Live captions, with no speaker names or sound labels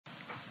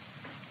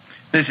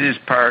This is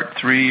part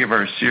 3 of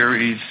our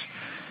series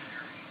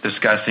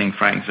discussing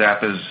Frank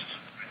Zappa's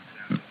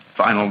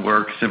final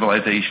work,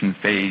 Civilization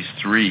Phase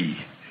III.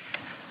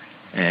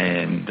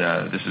 And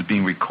this is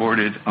being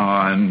recorded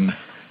on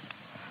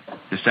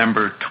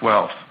December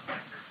 12th,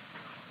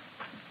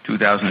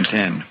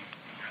 2010.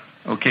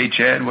 Okay,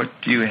 Chad, what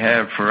do you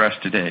have for us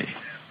today?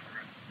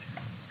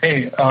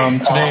 Hey, today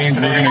we're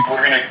going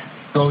to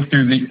go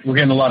through we're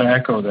getting a lot of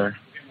echo there.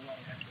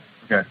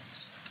 Okay.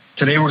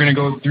 Today we're going to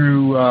go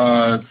through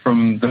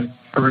from the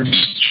first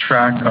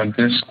track on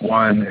disc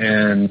 1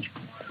 and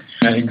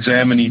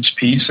examine each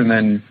piece and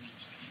then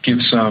give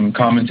some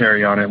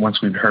commentary on it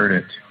once we've heard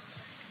it,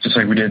 just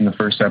like we did in the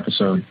first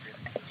episode.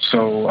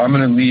 So I'm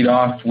going to lead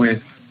off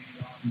with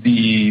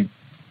the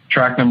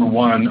track number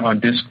 1 on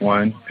disc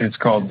 1. It's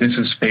called This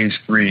Is Phase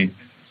III.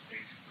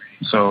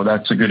 So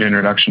that's a good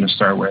introduction to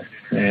start with.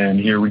 And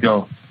here we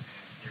go.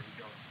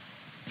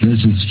 This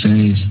is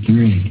Phase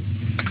III.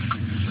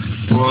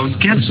 Well,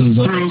 get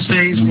through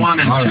Phase 1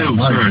 and 2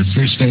 first.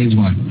 Here's Phase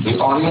 1. The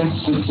audience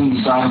sits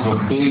inside of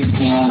a big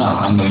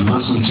piano and they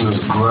listen to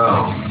it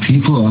grow.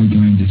 People are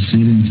going to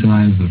sit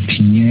inside of a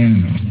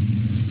piano.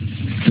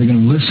 They're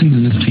going to listen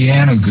to this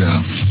piano grow.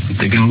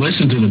 They're going to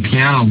listen to the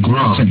piano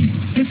grow.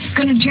 It's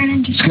going to turn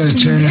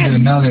into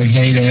another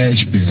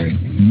Haight-Ashbury.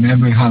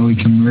 Remember how we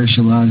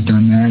commercialized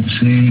on that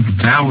scene?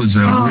 That was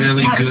a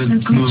really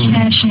good move.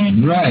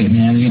 Right,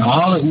 man.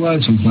 All it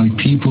was like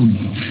people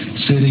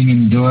sitting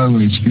in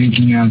doorways,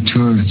 freaking out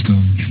tourists,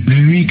 going,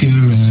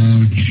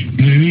 merry-go-round,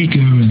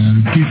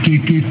 merry-go-round,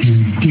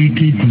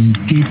 and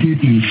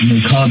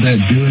they called that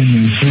doing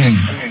your thing.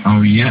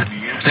 Oh, yeah.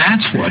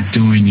 That's what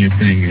doing your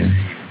thing is.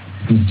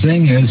 The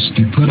thing is,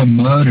 you put a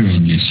motor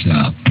in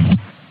yourself.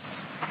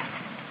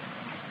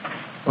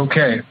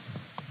 Okay.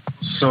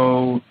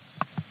 So,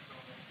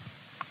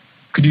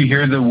 could you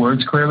hear the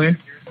words clearly?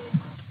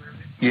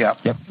 Yeah.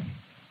 Yep.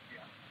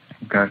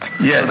 Okay.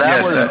 Yeah.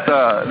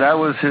 So that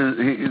was his.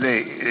 He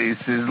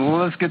says, well,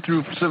 let's get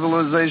through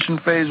Civilization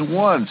Phase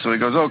 1. So he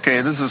goes,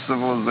 okay, this is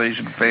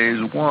Civilization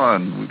Phase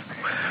 1,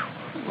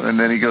 and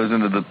then he goes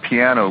into the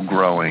piano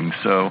growing.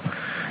 So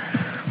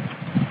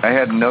I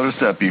hadn't noticed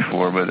that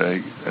before, but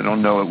I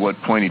don't know at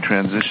what point he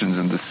transitions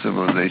into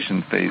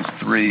Civilization Phase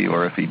 3,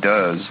 or if he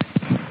does.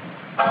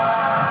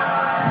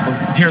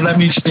 Here, let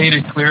me state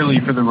it clearly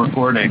for the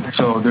recording.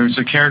 So there's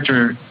a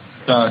character,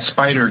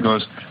 Spider,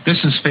 goes, this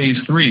is Phase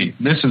 3.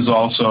 This is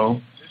also,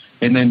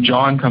 and then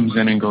John comes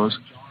in and goes,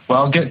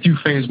 well, I'll get through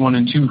Phase 1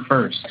 and 2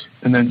 first.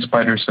 And then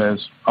Spider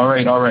says, all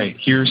right,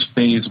 here's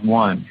Phase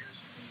 1.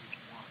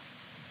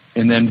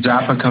 And then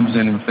Zappa comes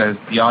in and says,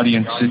 the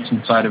audience sits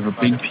inside of a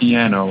big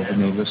piano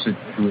and they listen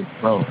to it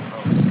grow.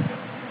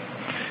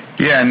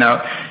 Yeah,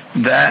 now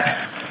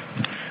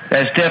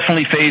that's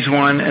definitely Phase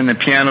 1, and the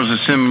piano's a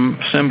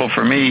symbol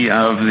for me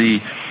of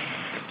the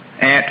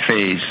Ant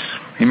phase.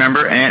 You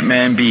remember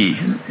Ant-Man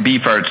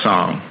Beefheart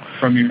song?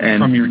 From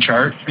your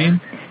chart, you mean?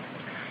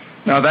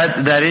 No,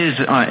 that is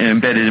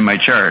embedded in my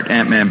chart,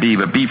 Ant-Man B,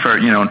 but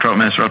Beefheart,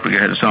 Troutmaster Replica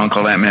had a song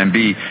called Ant-Man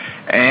B.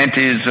 Ant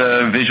is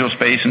visual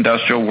space,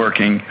 industrial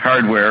working,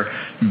 hardware.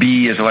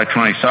 B is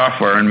electronic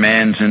software, and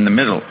man's in the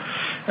middle,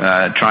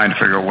 trying to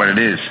figure out what it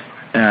is.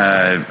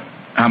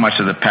 How much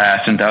of the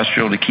past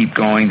industrial to keep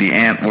going, the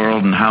ant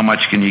world, and how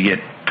much can you get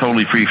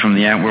totally free from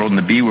the ant world and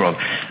the bee world.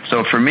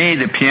 So for me,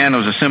 the piano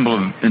is a symbol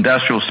of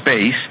industrial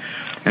space,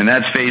 and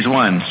that's Phase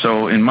 1.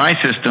 So in my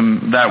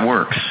system, that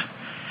works.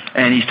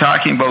 And he's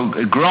talking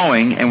about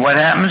growing, and what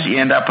happens? You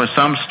end up with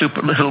some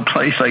stupid little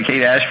place like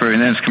Haight-Ashbury,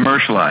 and then it's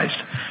commercialized.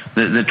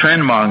 The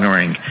trend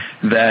mongering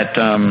that,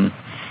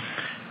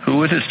 who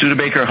was it,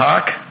 Studebaker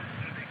Hawk?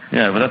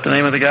 Yeah, was that the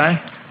name of the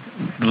guy?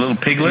 The little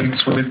piglet?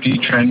 Swifty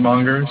trend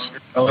mongers.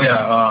 Oh,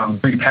 yeah,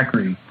 Gregory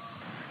Peccary.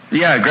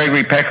 Yeah,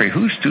 Gregory Peccary.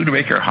 Who's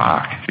Studebaker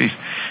Hawk? Jeez.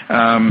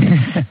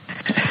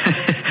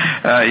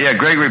 Yeah,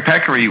 Gregory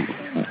Peccary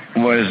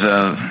was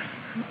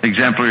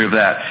exemplary of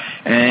that.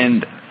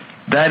 And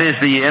that is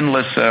the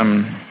endless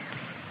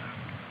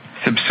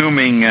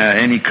subsuming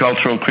any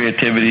cultural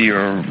creativity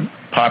or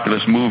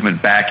populist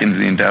movement back into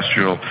the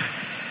industrial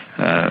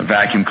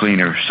vacuum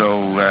cleaner.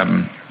 So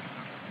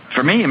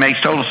for me, it makes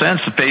total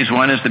sense that Phase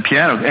 1 is the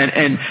piano.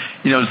 And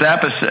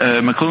Zappa,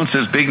 McLuhan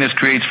says bigness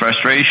creates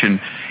frustration.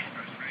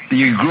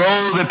 You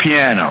grow the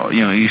piano.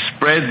 You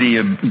spread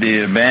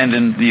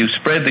you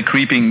spread the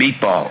creeping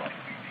meatball,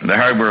 the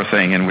hardware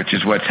thing, and which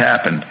is what's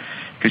happened.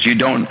 Because you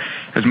don't,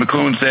 as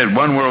McLuhan said,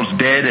 one world's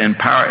dead and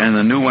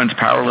the new one's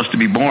powerless to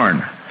be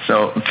born.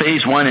 So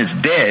Phase 1 is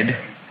dead,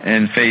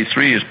 and Phase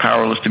 3 is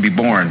powerless to be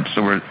born.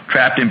 So we're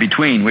trapped in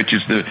between, which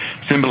is the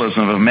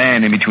symbolism of a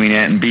man in between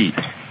ant and bee.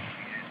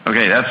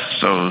 Okay,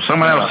 so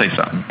someone else say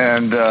something.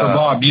 And so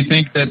Bob, you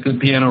think that the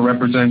piano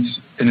represents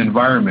an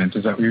environment?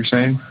 Is that what you're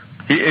saying?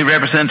 It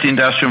represents the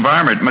industrial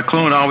environment.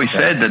 McLuhan always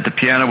said that the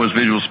piano was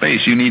visual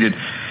space. You needed,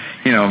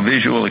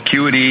 visual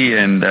acuity,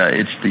 and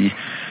it's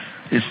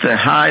the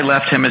high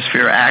left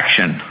hemisphere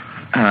action,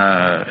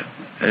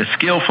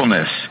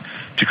 skillfulness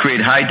to create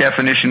high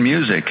definition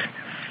music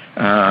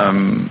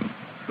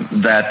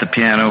that the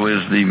piano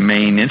is the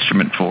main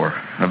instrument for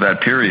of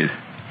that period.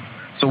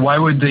 So why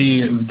would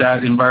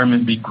that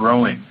environment be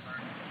growing?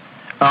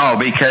 Oh,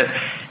 because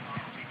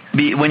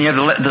when you have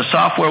the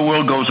software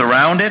world goes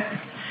around it,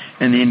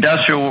 and the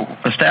industrial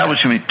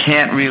establishment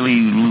can't really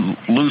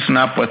loosen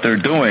up what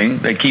they're doing.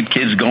 They keep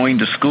kids going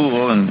to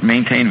school and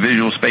maintain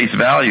visual space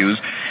values.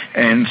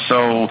 And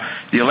so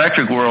the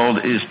electric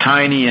world is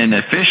tiny and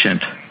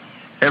efficient.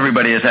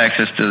 Everybody has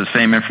access to the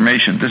same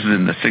information. This is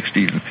in the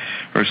 60s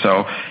or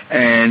so.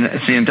 And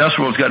the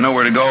industrial world's got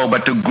nowhere to go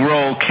but to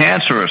grow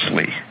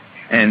cancerously.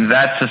 And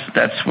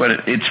that's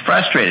what it's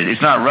frustrated.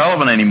 It's not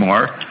relevant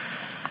anymore.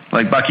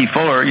 Like Bucky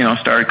Fuller,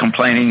 started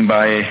complaining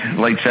by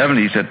late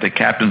 70s that the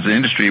captains of the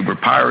industry were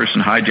pirates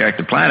and hijacked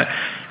the planet.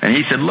 And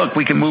he said, look,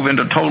 we can move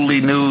into a totally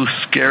new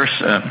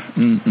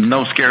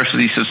no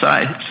scarcity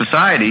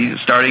society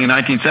starting in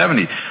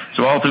 1970.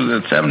 So all through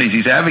the 70s,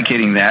 he's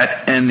advocating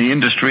that, and the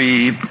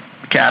industry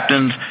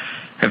captains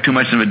have too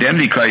much of an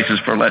identity crisis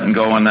for letting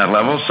go on that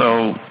level,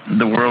 so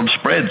the world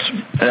spreads.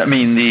 I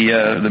mean, the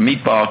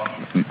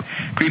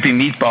creeping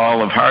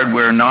meatball of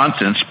hardware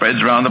nonsense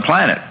spreads around the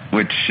planet,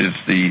 which is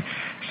the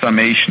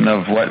summation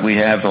of what we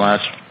have the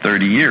last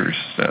 30 years.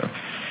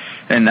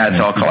 And that's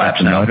all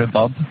collapsed now. Motor,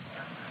 Bob?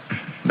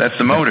 That's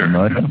the motor.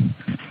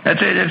 That's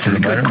it. It's a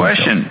good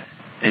question.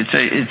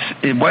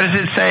 What does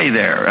it say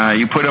there?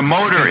 You put a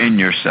motor in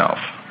yourself.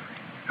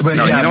 But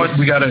no, you know what?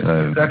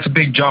 That's a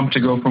big jump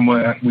to go from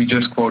what we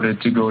just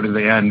quoted to go to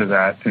the end of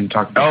that and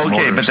talk about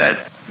okay, motors.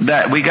 but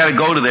that we got to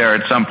go to there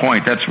at some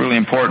point. That's really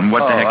important.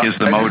 What the heck is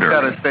the motor?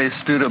 I just got to say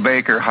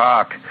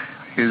Studebaker-Hawk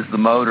is the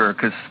motor,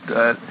 because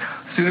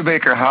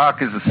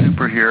Studebaker-Hawk is a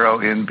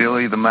superhero in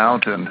Billy the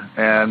Mountain,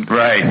 and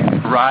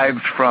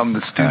derived from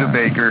the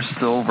Studebaker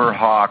Silver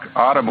Hawk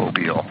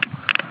automobile.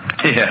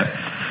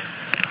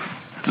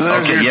 Yeah. So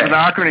there's your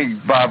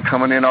monochrony, Bob,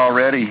 coming in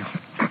already.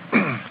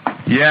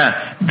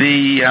 Yeah,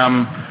 the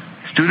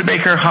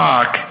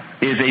Studebaker-Hawk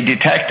is a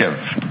detective.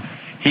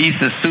 He's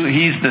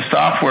the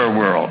software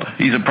world.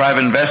 He's a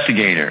private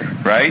investigator,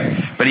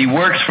 right? But he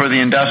works for the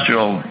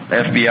industrial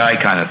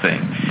FBI kind of thing,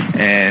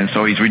 and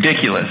so he's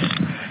ridiculous.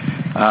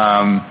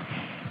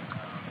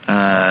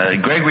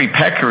 Gregory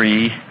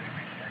Peccary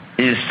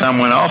is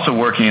someone also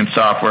working in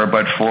software,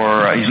 but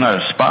he's not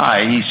a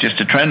spy. He's just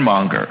a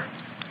trendmonger.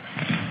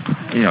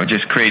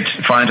 Just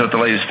finds out the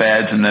latest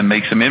fads and then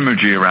makes some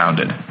imagery around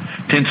it.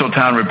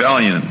 Tinseltown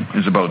Rebellion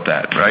is about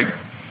that, right?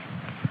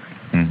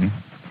 Mm-hmm.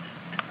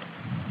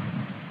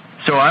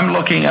 So I'm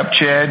looking up,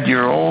 Chad,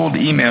 your old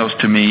emails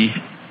to me.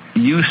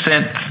 You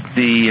sent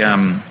the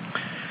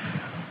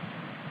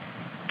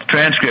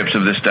transcripts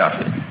of this stuff.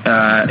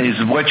 Is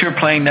what you're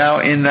playing now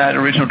in that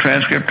original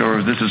transcript,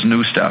 or this is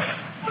new stuff?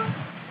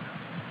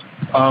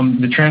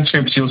 The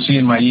transcripts you'll see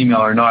in my email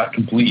are not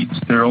complete.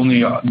 They're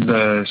only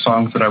the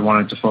songs that I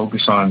wanted to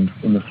focus on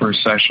in the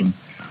first session.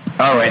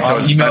 All right.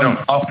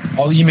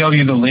 I'll email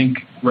you the link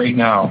right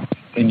now,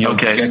 and you'll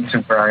get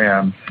to where I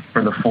am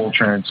for the full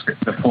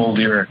transcript, the full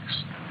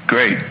lyrics.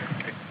 Great.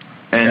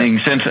 And you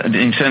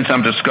can send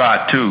some to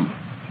Scott too.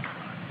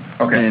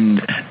 Okay.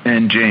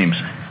 And James.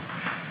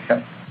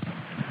 Okay.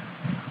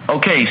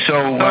 Okay,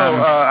 so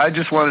I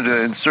just wanted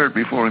to insert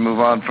before we move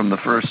on from the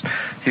first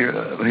here.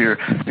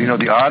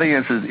 The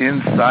audience is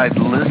inside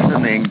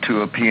listening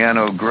to a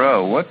piano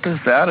grow. What does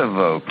that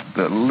evoke?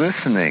 The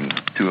listening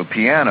to a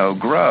piano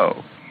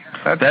grow.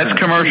 That's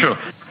commercial.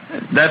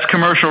 That's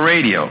commercial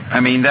radio.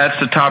 I mean, that's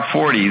the top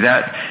 40.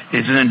 That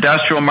is an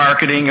industrial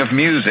marketing of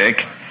music,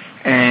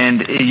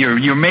 and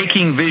you're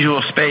making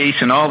visual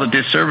space and all the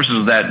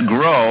disservices of that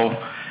grow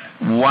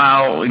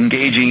while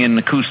engaging in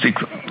acoustic.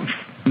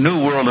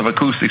 New world of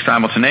acoustic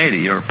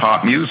simultaneity, or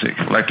pop music,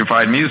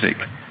 electrified music.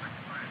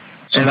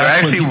 So and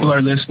that's what people are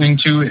listening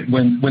to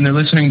when they're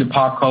listening to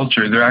pop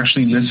culture. They're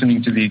actually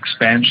listening to the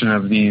expansion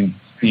of the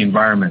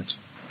environment.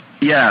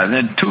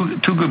 Yeah, two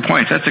good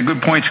points. That's a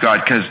good point,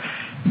 Scott, because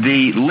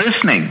the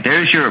listening,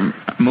 there's your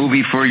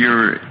movie for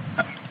your,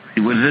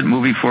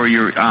 movie for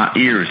your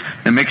ears,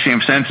 the mixing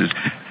of senses.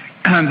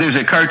 There's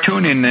a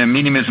cartoon in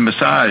Mediumism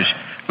Massage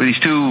where these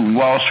two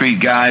Wall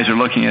Street guys are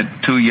looking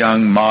at two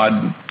young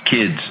mod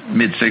kids,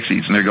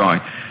 mid-60s, and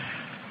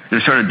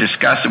they're sort of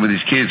disgusted with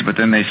these kids, but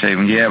then they say,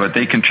 well, yeah, but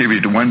they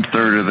contribute to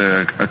 1/3 of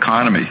the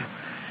economy.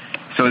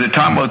 So they're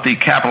talking about the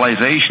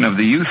capitalization of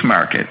the youth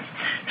market.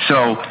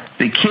 So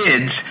the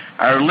kids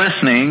are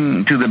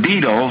listening to the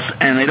Beatles,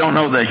 and they don't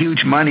know the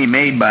huge money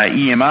made by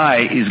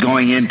EMI is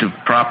going in to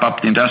prop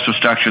up the industrial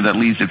structure that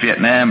leads to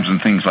Vietnams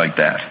and things like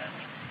that.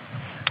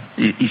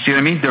 You see what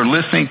I mean? They're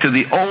listening to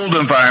the old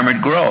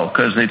environment grow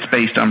because it's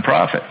based on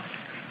profit.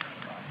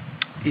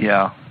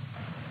 Yeah.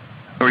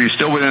 Or you're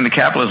still within the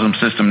capitalism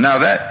system. Now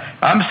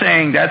I'm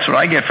saying that's what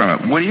I get from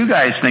it. What do you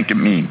guys think it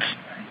means?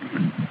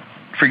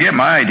 Forget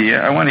my idea.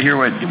 I want to hear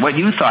what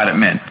you thought it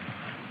meant.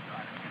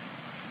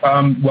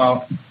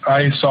 Well,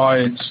 I saw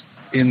it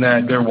in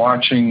that they're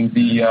watching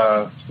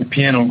the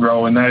piano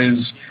grow, and that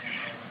is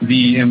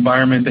the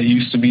environment that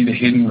used to be the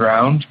hidden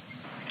ground,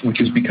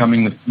 which is become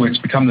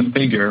the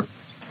figure.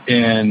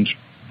 And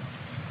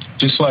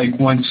just like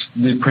once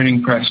the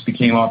printing press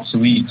became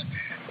obsolete,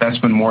 that's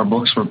when more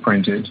books were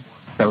printed.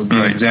 That would be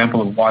an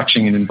example of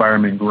watching an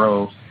environment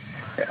grow.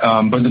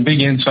 But the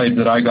big insight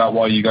that I got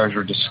while you guys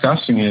were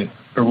discussing it,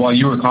 or while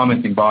you were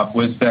commenting, Bob,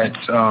 was that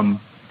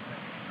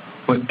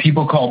what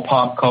people call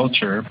pop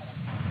culture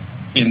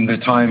in the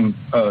time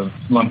of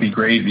Lumpy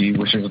Gravy,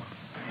 which is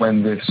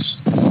when this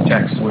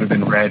text would have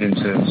been read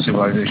into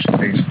Civilization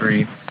Phase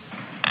III,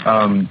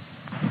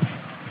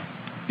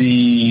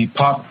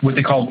 what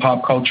they called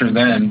pop culture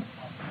then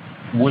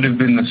would have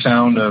been the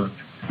sound of,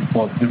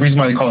 well, the reason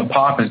why they call it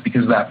pop is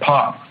because of that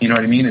pop, you know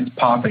what I mean? It's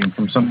popping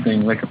from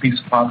something like a piece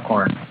of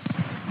popcorn,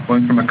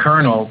 going from a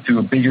kernel to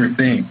a bigger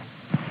thing.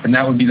 And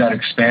that would be that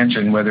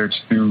expansion, whether it's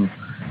through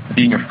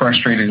being a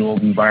frustrated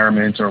old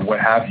environment or what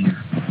have you.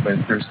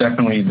 But there's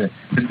definitely the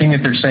thing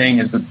that they're saying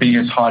is the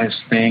biggest, hottest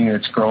thing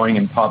that's growing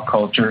in pop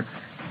culture.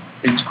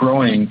 It's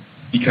growing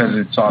because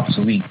it's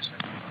obsolete.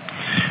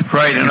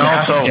 Right, and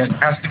it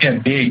has to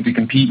get big to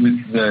compete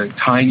with the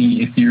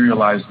tiny,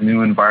 etherealized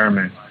new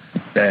environment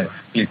that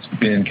it's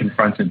been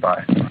confronted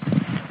by.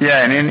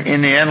 Yeah, and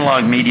in the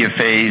analog media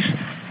phase,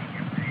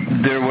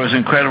 there was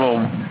incredible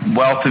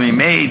wealth to be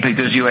made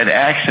because you had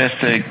access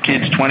to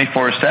kids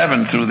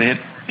 24/7 through the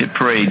hit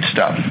parade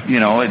stuff. You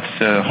know,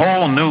 it's a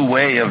whole new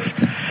way of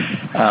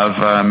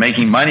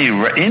making money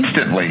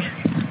instantly.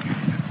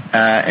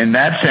 In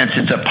that sense,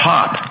 it's a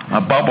pop,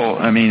 a bubble.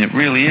 I mean, it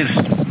really is.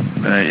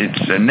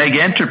 It's a neg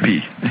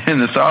entropy in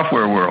the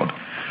software world.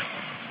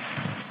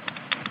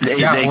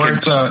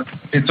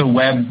 It's a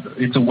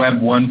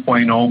web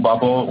 1.0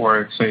 bubble,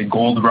 or it's a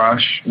gold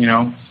rush. You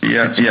know,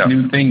 it's a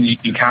new thing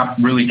that you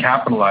really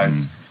capitalize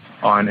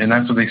on, and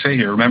that's what they say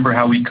here. Remember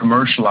how we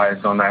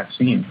commercialized on that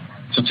scene.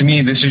 So to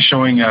me, this is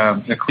showing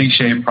a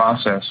cliche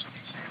process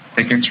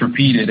that gets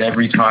repeated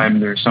every time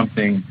there's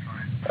something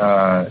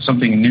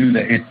new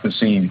that hits the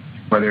scene,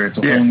 whether it's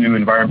a whole new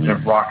environment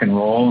of rock and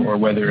roll or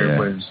whether it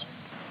was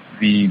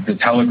the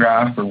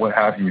telegraph or what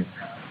have you.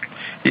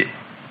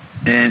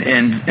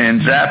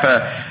 And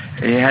Zappa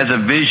has a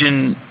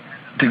vision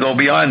to go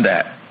beyond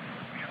that.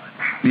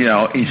 You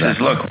know, he says,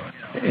 look,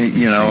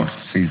 you know,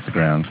 sees the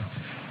ground.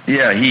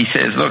 Yeah, he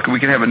says, look, we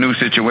can have a new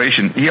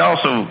situation. He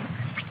also,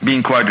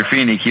 being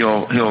quadrophenic,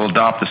 he'll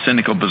adopt the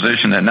cynical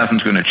position that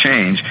nothing's going to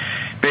change.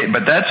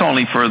 But that's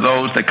only for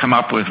those that come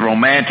up with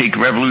romantic,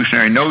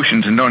 revolutionary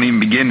notions and don't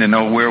even begin to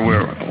know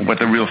what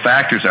the real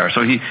factors are.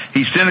 So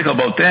he's cynical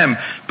about them,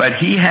 but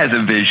he has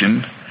a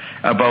vision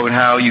about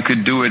how you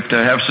could do it to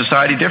have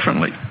society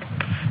differently.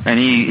 And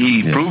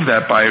he proved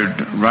that by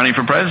running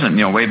for president.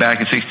 You know, way back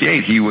in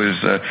 '68, he was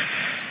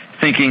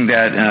thinking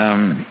that,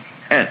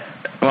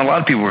 a lot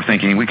of people were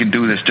thinking we could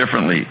do this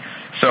differently.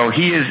 So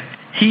he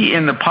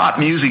in the pop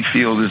music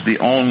field is the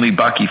only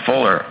Bucky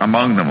Fuller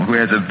among them who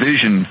has a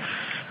vision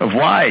of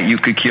why you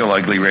could kill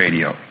ugly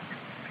radio.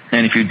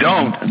 And if you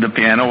don't, the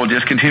piano will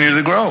just continue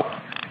to grow.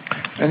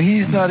 And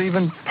he's not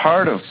even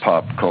part of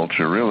pop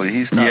culture, really.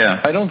 He's not.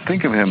 Yeah. I don't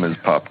think of him as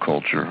pop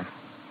culture.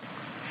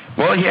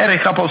 Well, he had a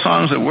couple of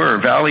songs that were.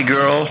 Valley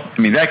Girl, I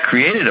mean, that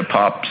created a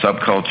pop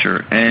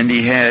subculture. And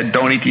he had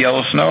Don't Eat the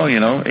Yellow Snow,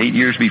 8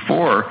 years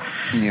before.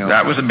 Yeah.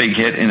 That was a big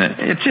hit. And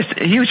it's just,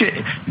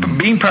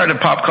 being part of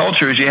pop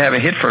culture is you have a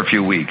hit for a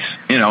few weeks,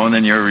 and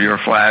then you're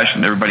a flash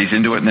and everybody's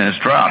into it and then it's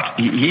dropped.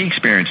 He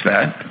experienced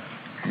that.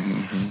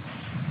 Mm-hmm.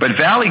 But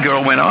Valley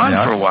Girl went on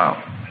for a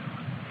while.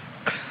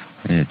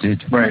 Yeah, it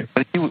did. Right.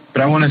 But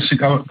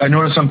I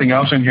noticed something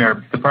else in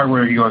here, the part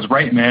where he goes,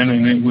 right, man,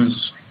 and it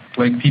was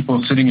like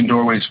people sitting in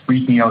doorways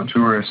freaking out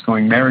tourists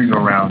going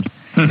merry-go-round.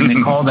 And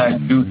they call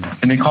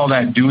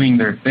that doing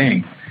their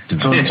thing.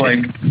 So it's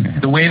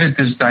like the way that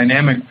this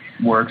dynamic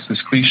works,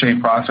 this cliche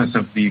process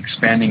of the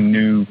expanding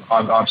new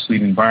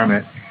obsolete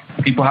environment,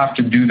 people have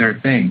to do their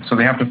thing. So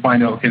they have to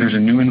find out, okay, there's a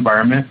new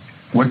environment.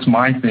 What's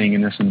my thing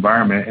in this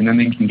environment? And then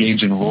they can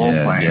engage in role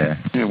playing.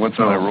 Yeah, what's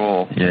my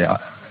role? Yeah,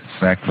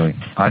 exactly.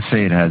 I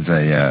see it as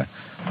a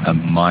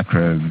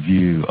micro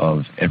view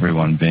of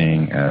everyone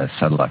being a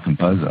satellite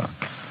composer.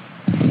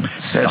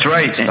 That's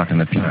right. Stuck in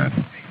the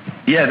piano.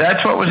 Yeah,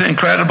 that's what was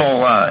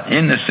incredible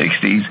in the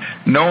 60s,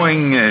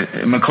 knowing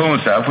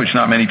McLuhan stuff, which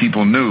not many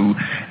people knew,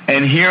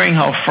 and hearing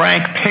how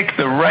Frank picked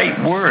the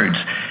right words,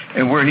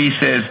 and where he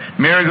says,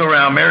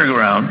 merry-go-round,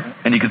 merry-go-round,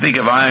 and you can think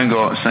of Iron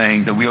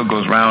saying, the wheel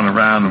goes round and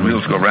round, the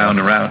wheels go round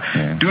and round,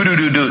 do,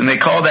 and they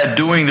call that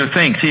doing their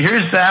thing. See,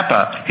 here's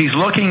Zappa. He's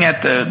looking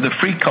at the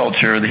freak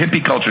culture, the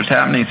hippie culture is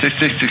happening in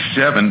 66,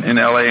 in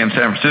L.A. and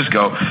San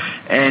Francisco,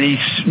 and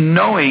he's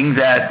knowing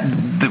that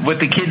what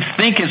the kids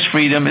think is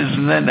freedom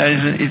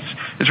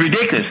it's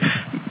ridiculous.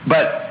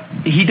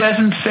 But he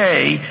doesn't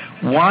say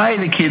why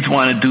the kids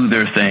want to do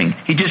their thing.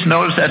 He just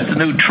noticed that's the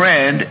new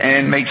trend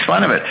and makes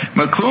fun of it.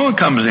 McLuhan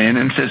comes in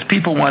and says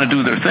people want to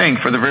do their thing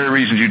for the very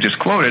reasons you just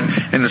quoted.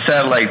 In the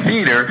satellite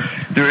theater,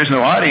 there is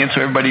no audience,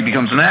 so everybody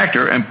becomes an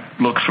actor and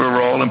looks for a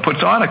role and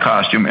puts on a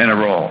costume and a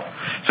role.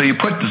 So you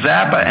put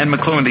Zappa and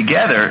McLuhan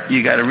together,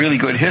 you got a really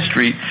good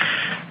history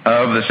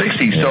of the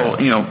 60s.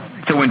 Yeah.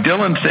 So when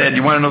Dylan said,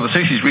 you want to know the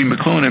 60s, read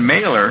McLuhan and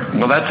Mailer,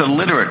 well, that's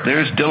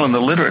there's Dylan, the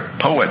literate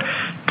poet,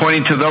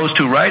 pointing to those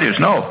two writers.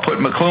 No, put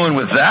McLuhan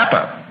with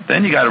Zappa.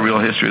 Then you got a real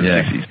history of the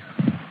 60s.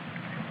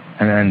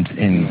 And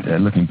in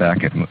looking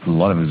back at a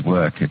lot of his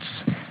work,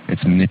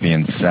 it's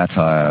menippean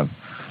satire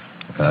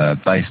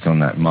based on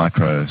that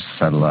micro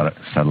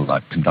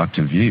satellite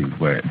conductor view,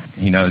 where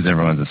he knows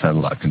everyone's a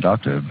satellite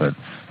conductor, but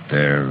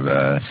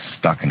they're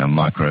stuck in a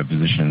micro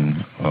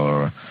position,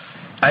 or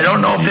I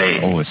don't know if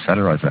they always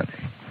satirize that.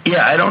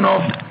 Yeah, I don't know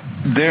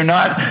if they're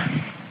not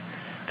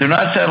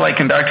satellite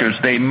conductors.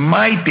 They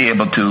might be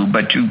able to,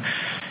 but you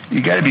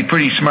got to be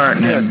pretty smart.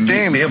 And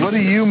James, what do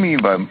you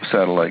mean by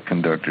satellite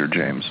conductor,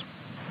 James?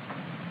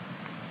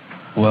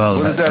 Well,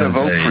 what does that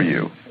evoke for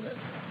you?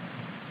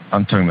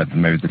 I'm talking about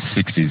maybe the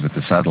 60s with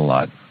the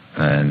satellite,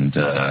 and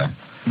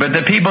but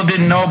the people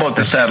didn't know about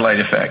the satellite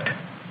effect.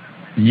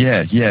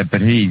 Yeah,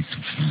 but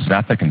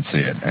Zappa can see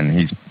it,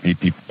 and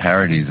he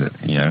parodies it,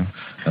 you know.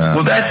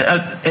 Well, that's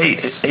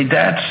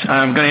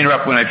I'm going to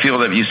interrupt when I feel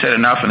that you said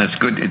enough, and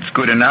it's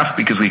good enough,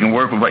 because we can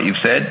work with what you've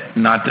said,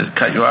 not to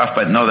cut you off,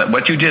 but know that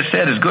what you just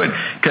said is good,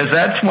 because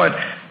that's what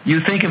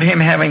you think of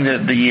him having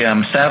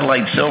the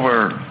satellite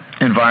silver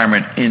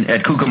environment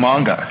at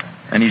Cucamonga,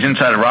 and he's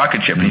inside a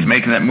rocket ship, and he's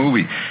making that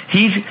movie.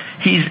 He's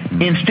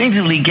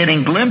instinctively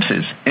getting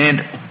glimpses,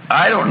 and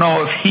I don't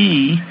know if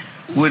he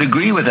would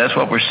agree with us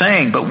what we're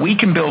saying, but we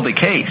can build a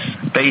case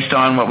based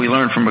on what we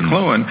learned from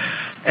McLuhan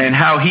and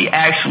how he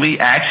actually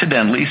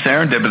accidentally,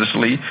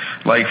 serendipitously,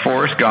 like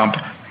Forrest Gump,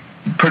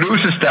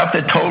 produces stuff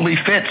that totally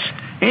fits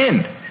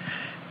in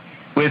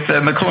with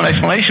the McLuhan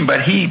explanation,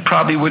 but he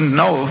probably wouldn't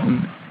know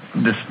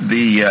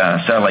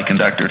the satellite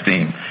conductor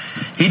theme.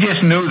 He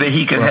just knew that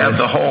he could have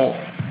the whole.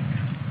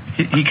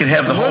 He could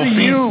have the whole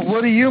theme.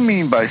 What do you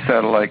mean by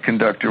satellite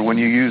conductor when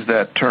you use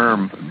that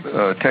term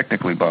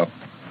technically, Bob?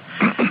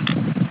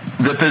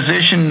 The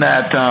position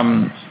that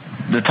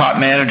the top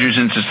managers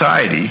in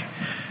society,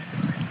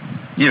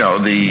 you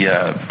know,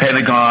 the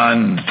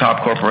Pentagon, the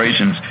top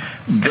corporations,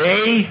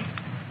 they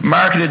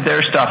marketed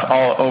their stuff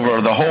all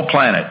over the whole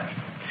planet.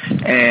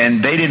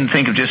 And they didn't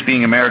think of just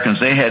being Americans.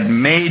 They had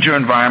major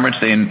environments.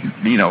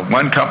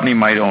 One company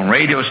might own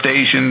radio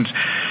stations,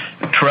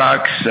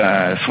 trucks,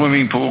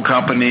 swimming pool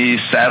companies,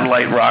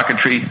 satellite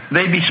rocketry.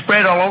 They'd be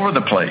spread all over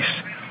the place.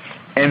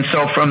 And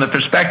so from the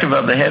perspective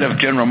of the head of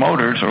General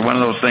Motors, or one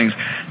of those things,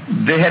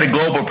 they had a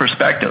global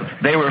perspective.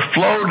 They were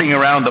floating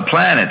around the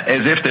planet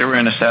as if they were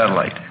in a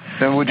satellite.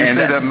 Then would you say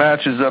that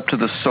matches up to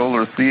the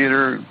solar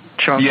theater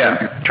chunk of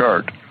your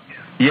chart?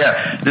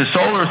 Yeah, the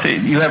solar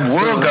theater, you have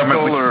world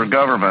government. Solar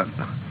government.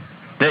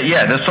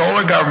 The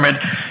solar government,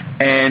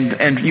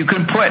 and you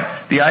can put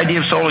the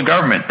idea of solar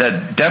government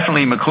that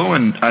definitely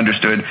McLuhan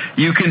understood.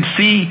 You can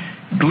see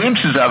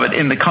glimpses of it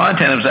in the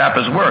content of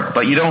Zappa's work,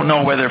 but you don't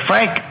know whether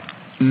Frank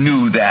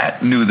knew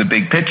the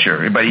big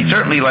picture, but he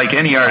certainly, like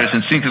any artist,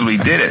 instinctively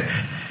did it.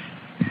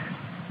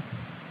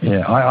 Yeah,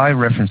 I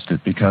referenced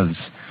it because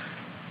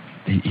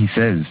he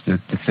says that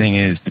the thing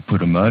is to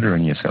put a motor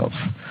in yourself.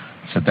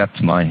 So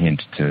that's my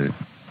hint to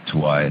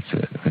why it's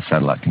a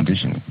satellite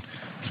condition.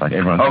 It's like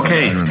everyone's got a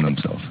motor in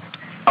themselves.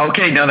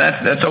 Okay, no,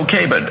 that's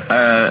okay, but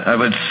I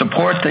would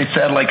support the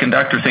satellite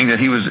conductor thing that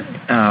he was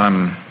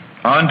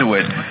onto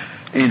it.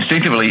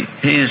 Instinctively,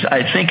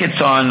 I think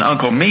it's on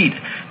Uncle Meat,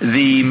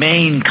 the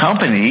main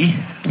company,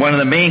 one of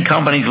the main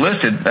companies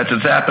listed, that's a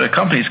Zappa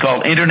company, is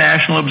called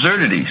International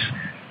Absurdities.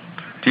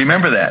 Do you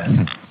remember that?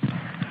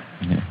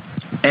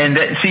 And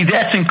see,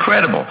 that's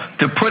incredible.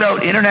 To put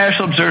out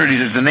International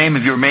Absurdities as the name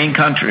of your main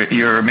company,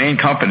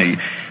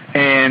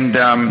 and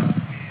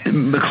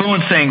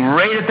McLuhan saying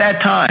right at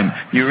that time,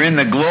 you're in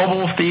the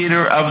global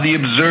theater of the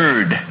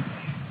absurd.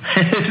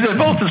 They're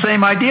both the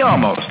same idea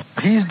almost.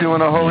 He's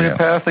doing a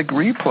homeopathic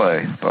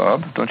replay,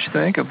 Bob, don't you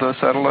think, of the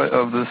satellite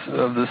of this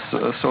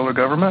solar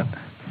government?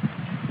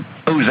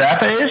 Oh,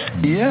 Zappa is?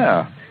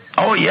 Yeah.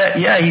 Oh,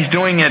 yeah. He's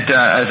doing it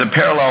as a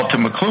parallel to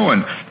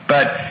McLuhan,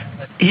 but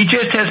he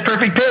just has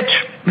perfect pitch.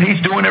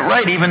 He's doing it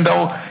right, even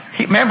though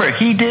he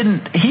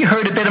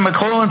heard a bit of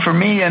McLuhan from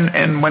me,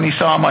 and when he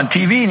saw him on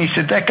TV, and he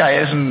said that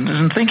guy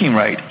isn't thinking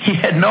right. He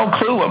had no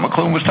clue what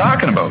McLuhan was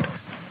talking about.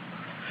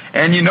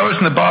 And you notice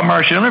in the Bob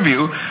Marshall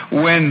interview,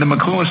 when the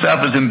McLuhan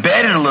stuff is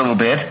embedded a little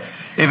bit,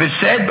 if it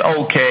said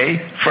okay,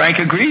 Frank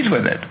agrees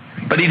with it,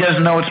 but he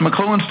doesn't know it's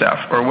McLuhan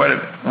stuff or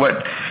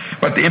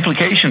what the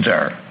implications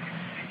are.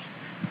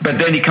 But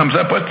then he comes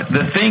up with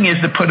the thing is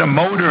to put a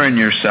motor in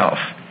yourself.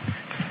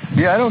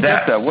 Yeah, I don't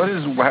get that.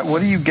 What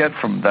do you get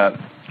from that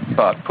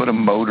thought? Put a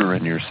motor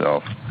in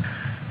yourself.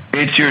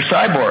 It's your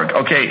cyborg.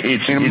 Okay,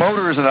 a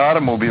motor is an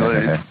automobile.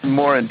 It's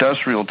more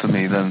industrial to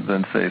me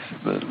than say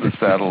the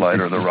satellite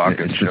or the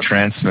rocket ship. It's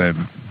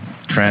the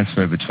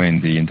transfer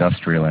between the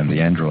industrial and the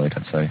android,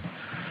 I'd say.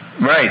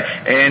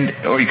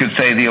 Right, or you could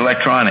say the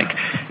electronic.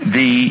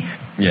 The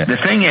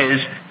thing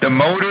is, the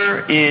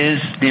motor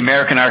is the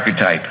American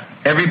archetype.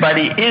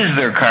 Everybody is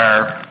their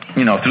car,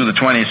 through the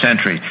 20th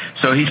century.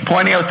 So he's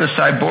pointing out the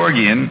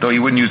cyborgian, though he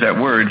wouldn't use that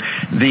word,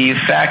 the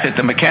fact that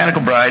the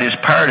mechanical bride is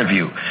part of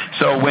you.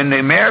 So when the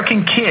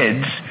American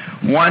kids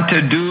want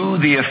to do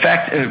the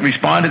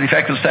respond to the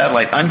effect of the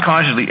satellite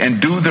unconsciously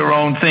and do their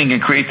own thing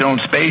and create their own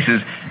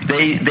spaces.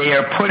 They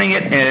are putting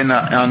it in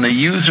on the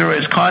user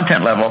as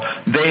content level.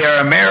 They're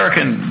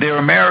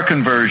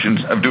American versions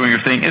of doing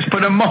your thing. Is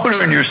put a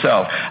motor in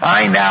yourself.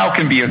 I now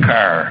can be a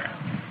car.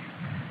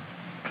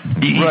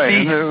 Right,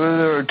 and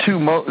there are two.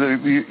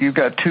 You've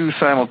got two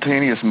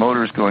simultaneous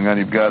motors going on.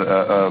 You've got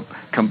a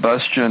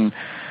combustion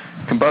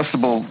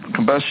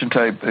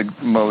type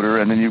motor,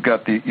 and then you've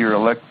got your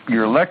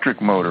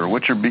electric motor,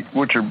 which are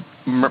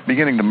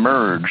beginning to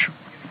merge.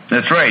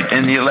 That's right.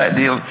 And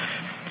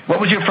what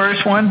was your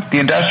first one? The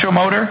industrial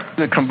motor?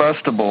 The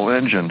combustible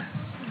engine.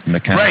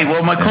 Right.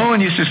 Well,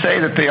 McLuhan used to say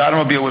that the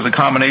automobile was a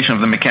combination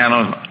of the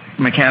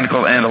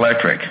mechanical and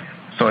electric,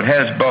 so it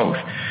has both.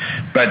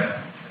 But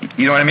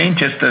you know what I mean?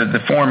 Just the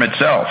form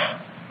itself.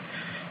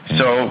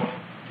 So,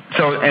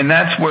 and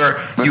that's where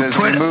as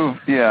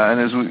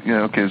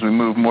we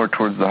move more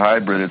towards the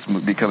hybrid, it's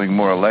becoming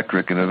more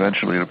electric, and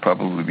eventually it'll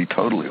probably be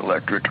totally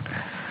electric.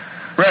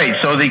 Right.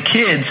 So the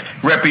kids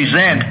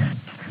represent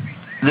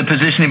the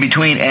position in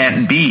between ant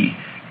and bee.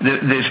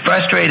 This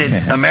frustrated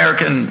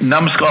American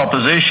numbskull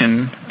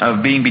position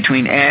of being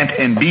between ant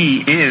and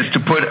bee is to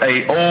put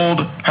a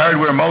old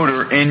hardware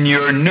motor in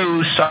your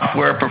new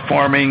software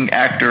performing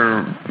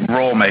actor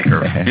role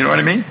maker. You know what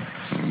I mean?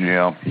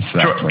 Yeah.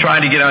 Exactly.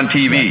 Trying to get on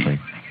TV. Exactly.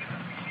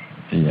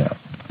 Yeah.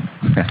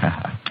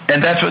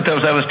 And that's what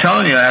I was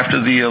telling you after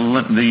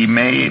the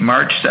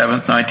March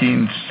 7th,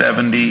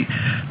 1970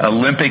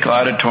 Olympic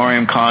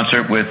Auditorium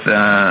concert with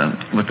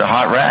the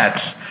Hot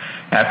Rats.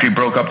 After he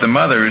broke up the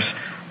Mothers,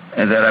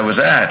 that I was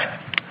at,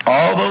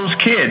 all those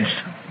kids,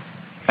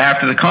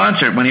 after the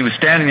concert, when he was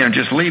standing there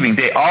just leaving,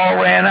 they all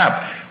ran up,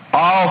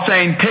 all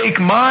saying, "Take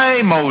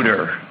my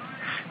motor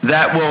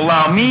that will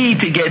allow me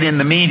to get in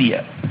the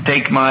media.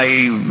 Take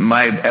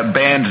my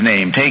band's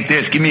name. Take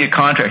this. Give me a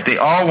contract." They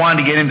all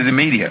wanted to get into the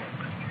media.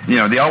 You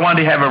know, they all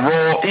wanted to have a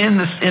role in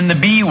the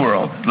B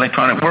world,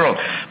 electronic world.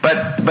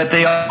 But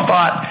they all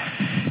thought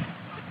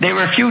they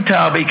were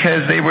futile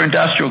because they were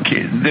industrial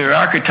kids. Their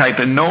archetype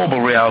in noble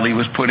reality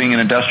was putting an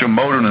industrial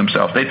motor in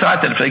themselves. They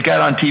thought that if they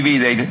got on TV,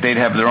 they'd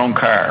have their own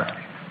car.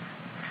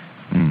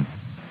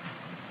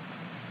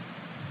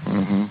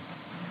 Mm-hmm.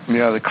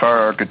 Yeah, the car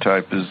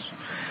archetype is.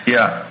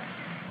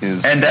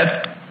 And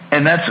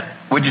that's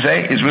what'd you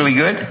say is really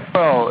good?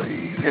 Well,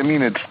 I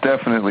mean, it's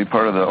definitely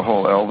part of the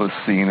whole Elvis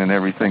scene and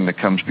everything that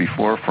comes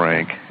before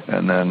Frank,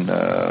 and then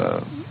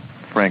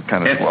Frank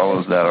kind of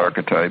swallows that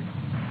archetype.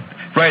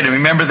 Right, and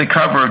remember the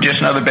cover of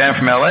Just Another Band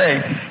from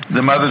L.A.?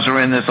 The Mothers are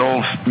in this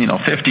old,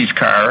 50s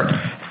car,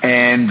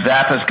 and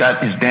Zappa's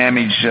got his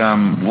damaged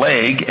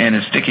leg and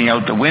is sticking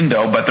out the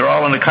window, but they're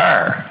all in the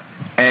car,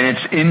 and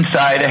it's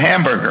inside a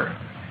hamburger.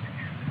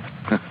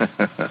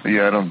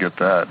 Yeah, I don't get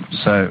that.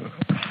 So,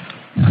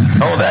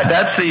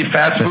 that's the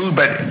fast food,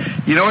 but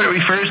you know what it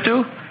refers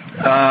to?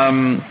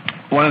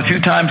 One of the few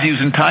times he was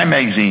in Time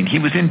magazine. He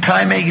was in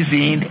Time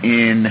magazine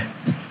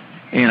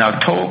in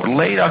October,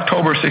 late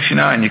October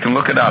 '69. You can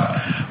look it up,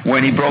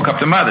 when he broke up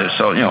the Mothers.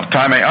 So,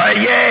 Time,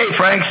 yay,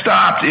 Frank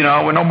stopped, with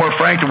no more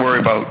Frank to worry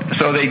about.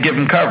 So they give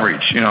him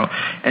coverage,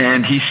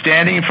 and he's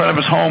standing in front of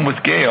his home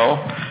with Gail,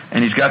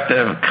 and he's got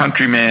the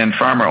countryman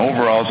farmer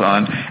overalls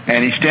on,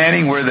 and he's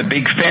standing where the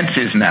big fence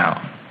is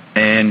now,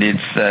 and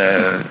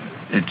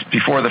it's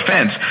before the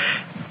fence,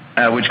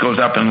 which goes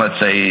up in, let's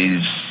say,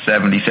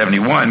 70,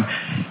 71.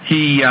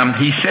 He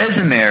says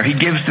in there, he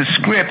gives the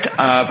script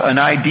of an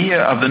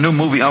idea of the new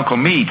movie Uncle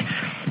Meat,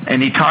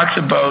 and he talks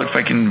about, if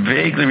I can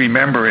vaguely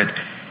remember it,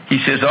 he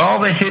says all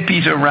the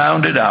hippies are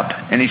rounded up,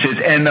 and he says,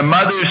 and the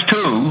mothers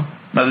too,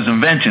 Mother's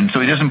invention, so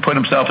he doesn't put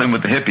himself in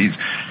with the hippies,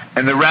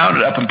 and they're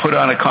rounded up and put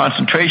on a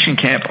concentration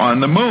camp on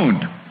the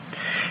moon.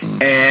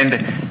 And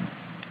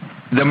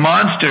the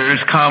monsters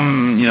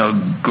come,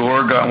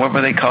 Gorgon, what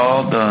were they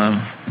called?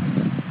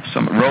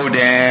 Some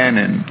Rodan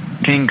and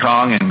King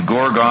Kong and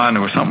Gorgon,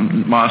 or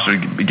some monster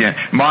again.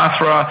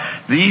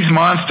 Mothra, these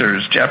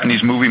monsters,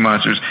 Japanese movie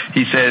monsters,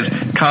 he says,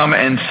 come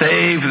and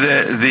save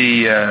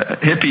the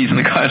hippies in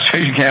the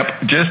concentration camp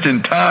just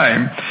in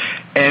time.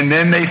 And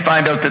then they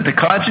find out that the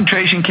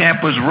concentration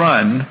camp was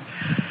run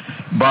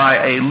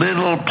by a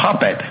little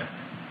puppet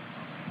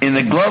in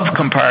the glove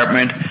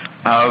compartment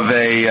of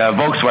a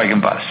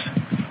Volkswagen bus.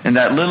 And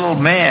that little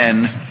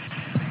man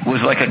was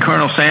like a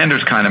Colonel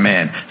Sanders kind of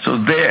man. So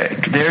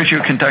there's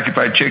your Kentucky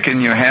Fried Chicken,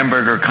 your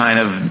hamburger kind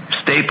of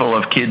staple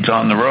of kids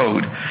on the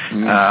road,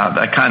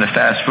 that kind of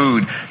fast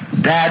food.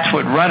 That's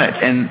what run it.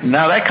 And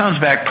now that comes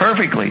back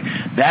perfectly.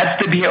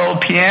 That's the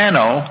old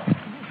piano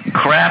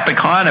crap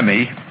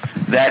economy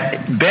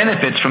that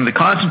benefits from the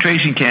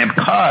concentration camp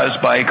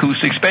caused by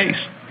acoustic space,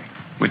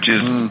 which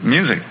is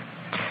music.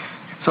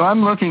 So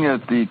I'm looking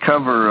at the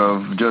cover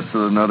of Just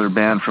Another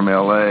Band from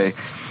L.A.,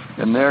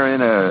 and they're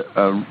in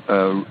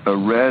a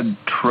red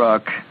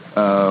truck.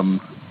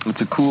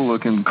 It's a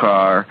cool-looking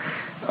car,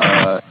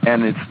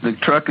 and the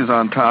truck is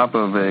on top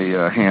of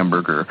a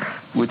hamburger.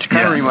 which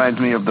kind of reminds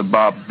me of the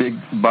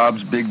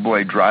Bob's Big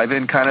Boy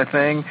Drive-In kind of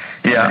thing.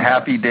 Yeah. The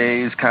Happy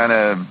Days kind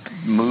of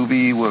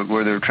movie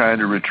where they're trying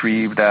to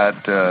retrieve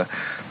that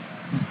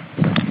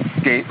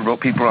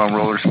people on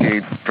roller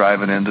skates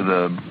driving into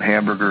the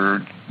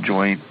hamburger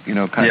joint,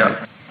 kind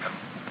of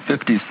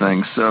 50s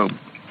thing. So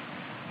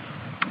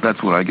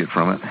that's what I get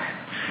from it.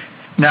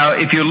 Now,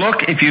 if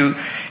you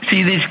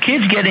see these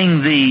kids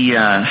getting the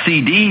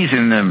CDs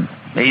in the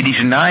 80s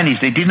and 90s,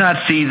 they did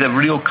not see the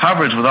real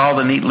covers with all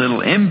the neat little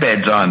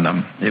embeds on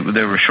them. They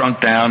were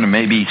shrunk down and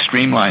maybe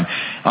streamlined.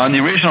 On the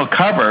original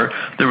cover,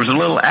 there was a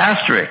little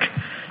asterisk.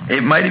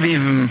 It might have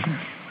even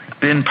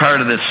been part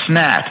of the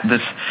snat.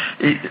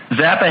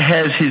 Zappa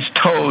has his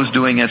toes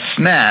doing a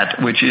snat,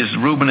 which is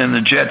Reuben and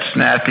the Jets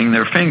snapping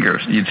their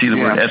fingers. You'd see the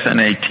word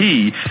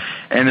S-N-A-T,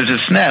 and there's a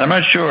snat. I'm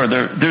not sure.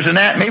 There's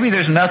maybe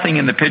there's nothing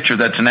in the picture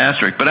that's an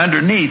asterisk, but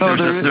underneath...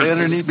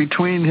 underneath,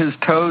 between his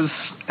toes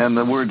and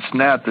the word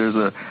snat, there's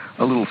a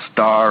little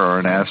star or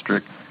an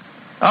asterisk.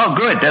 Oh,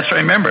 good. That's what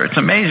I remember. It's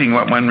amazing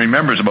what one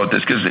remembers about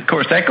this, because, of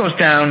course, that goes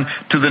down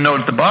to the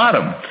note at the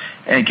bottom.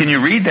 And can you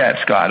read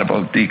that, Scott,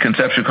 about the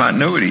conceptual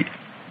continuity?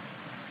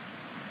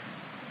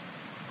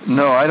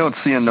 No, I don't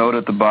see a note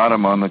at the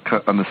bottom on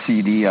the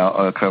CD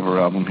cover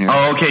album here.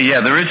 Oh, okay,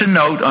 yeah, there is a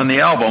note on the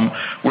album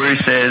where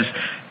he says,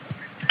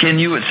 can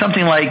you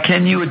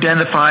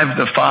identify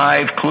the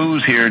 5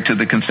 clues here to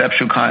the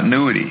conceptual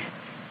continuity?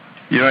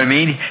 You know what I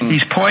mean?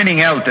 He's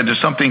pointing out that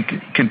there's something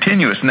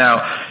continuous.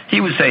 Now, he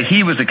would say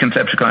he was the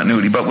conceptual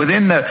continuity, but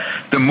within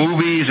the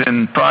movies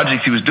and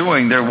projects he was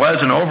doing, there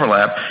was an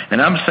overlap,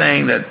 and I'm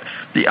saying that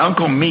the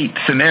Uncle Meat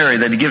scenario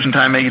that he gives in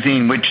Time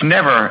magazine, which you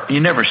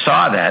never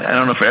saw that. I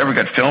don't know if it ever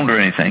got filmed or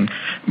anything,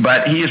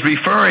 but he is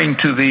referring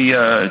to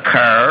the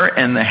car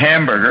and the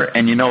hamburger,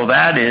 and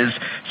that is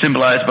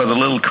symbolized by the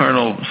little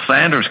Colonel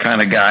Sanders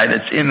kind of guy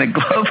that's in the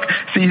glove.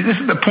 See, this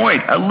is the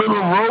point. A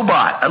little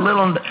robot, a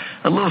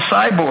little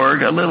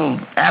cyborg, a little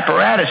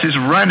apparatus is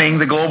running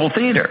the Global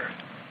Theater.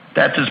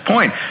 That's his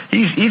point.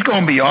 He's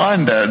going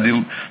beyond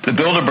the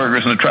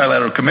Bilderbergers and the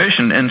Trilateral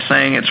Commission and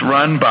saying it's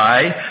run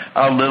by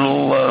a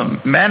little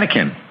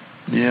mannequin.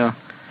 Yeah.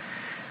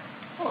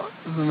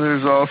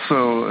 There's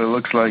also, it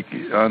looks like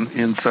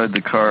inside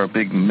the car, a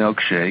big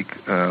milkshake,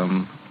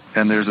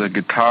 and there's a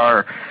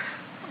guitar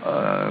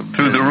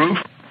through the roof,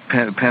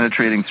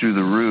 penetrating through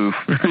the roof.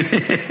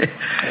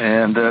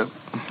 And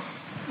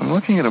I'm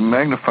looking at a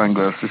magnifying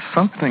glass. There's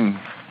something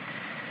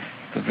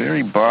at the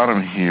very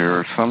bottom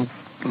here, some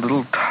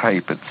little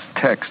type. It's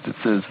text. It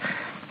says,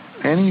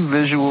 any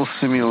visual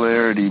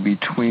similarity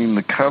between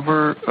the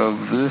cover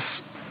of this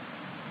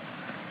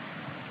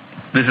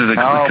is a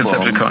album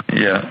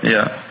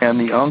and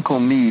the Uncle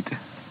Meat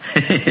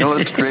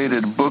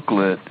illustrated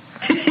booklet,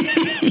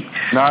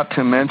 not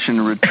to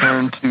mention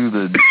Return to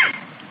the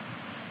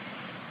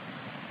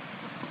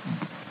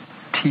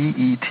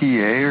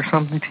TETA or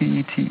something,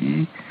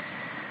 TETE,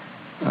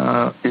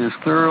 is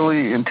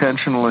thoroughly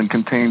intentional and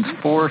contains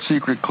 4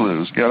 secret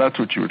clues. Yeah, that's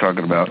what you were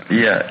talking about.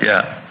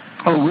 Yeah.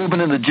 Oh, Reuben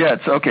and the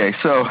Jets. Okay,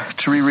 so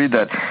to reread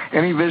that,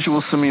 any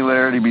visual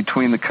similarity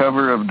between the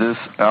cover of this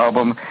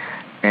album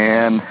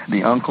and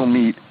the Uncle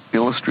Meat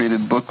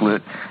illustrated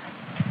booklet,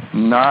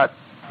 not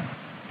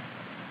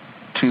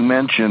to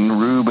mention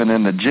Reuben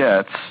and the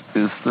Jets,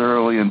 is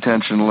thoroughly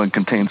intentional and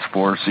contains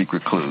 4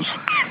 secret clues.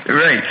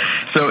 Right.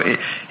 So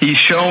he's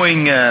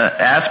showing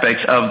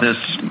aspects of this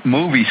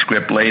movie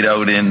script laid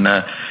out in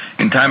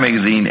Time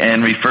magazine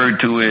and referred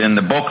to in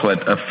the booklet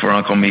for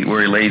Uncle Meat,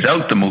 where he lays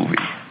out the movie,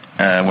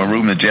 where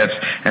Reuben and the Jets,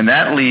 and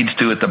that leads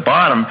to, at the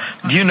bottom,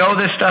 do you know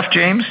this stuff,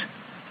 James?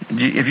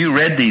 Have you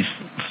read these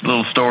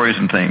little stories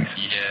and things?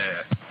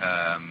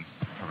 Yeah,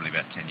 probably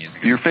about 10 years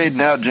ago. You're fading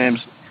out, James.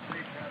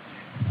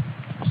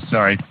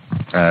 Sorry,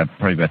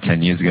 probably about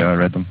 10 years ago I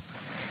read them.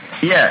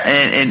 Yeah,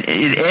 and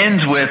it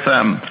ends with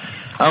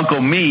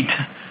Uncle Meat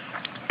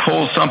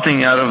pulls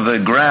something out of the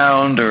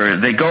ground, or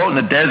they go out in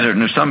the desert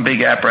and there's some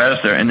big apparatus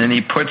there, and then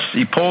he pulls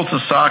the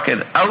socket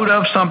out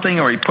of something,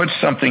 or he puts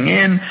something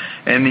in,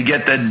 and you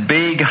get that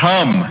big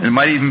hum. It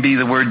might even be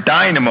the word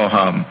dynamo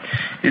hum.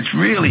 It's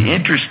really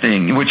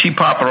interesting, which he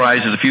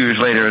popularizes a few years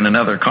later in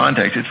another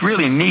context. It's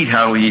really neat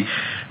how he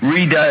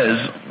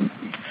redoes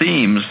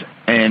themes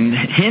and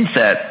hints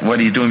at what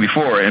he's doing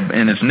before,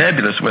 and it's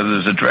nebulous whether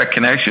there's a direct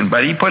connection,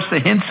 but he puts the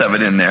hints of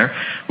it in there,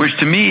 which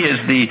to me is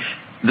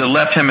the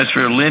left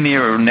hemisphere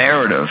linear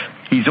narrative.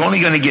 He's only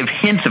going to give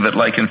hints of it,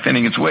 like in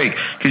Finnegan's Wake,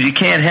 because you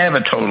can't have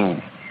a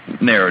total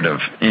narrative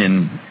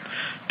in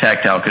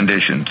tactile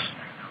conditions.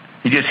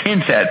 He just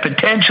hints at,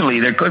 potentially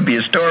there could be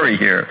a story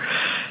here.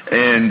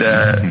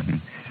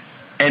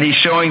 And he's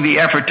showing the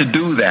effort to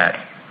do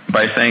that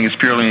by saying it's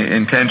purely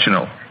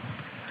intentional.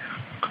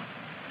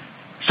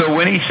 So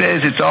when he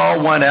says it's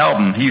all one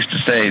album, he used to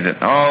say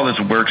that all his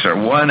works are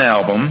one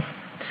album,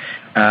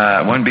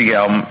 one big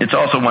album. It's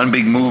also one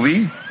big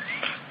movie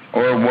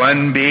or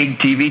one big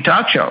TV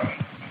talk show.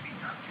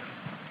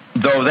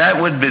 Though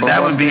that would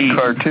be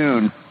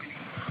cartoon.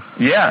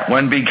 Yeah,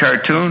 one big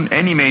cartoon,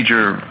 any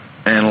major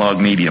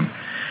analog medium.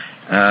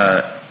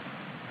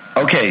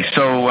 Okay,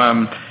 so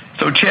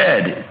So,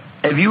 Chad,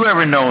 have you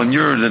ever known,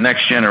 you're the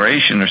next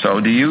generation or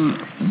so, do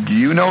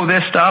you know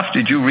this stuff?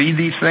 Did you read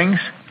these things?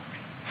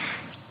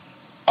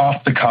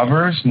 Off the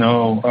covers?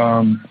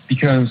 No,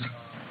 because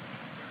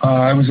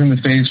I was in the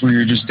phase where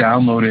you're just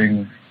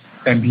downloading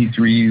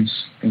MP3s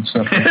and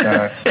stuff like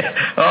that.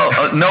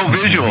 No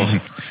visuals.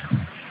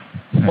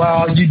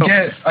 Well,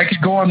 I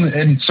could go on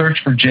and search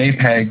for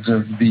JPEGs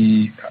of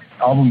the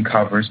album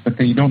covers, but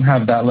they don't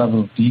have that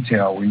level of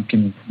detail where you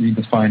can read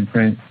the fine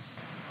print.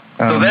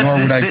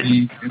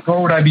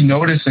 Nor would I be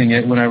noticing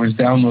it when I was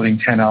downloading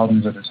 10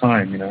 albums at a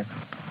time, you know?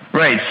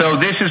 Right, so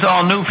this is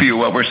all new for you,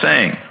 what we're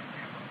saying.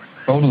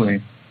 Totally.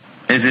 Is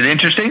it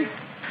interesting?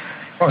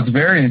 Oh, it's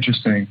very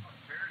interesting.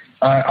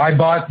 I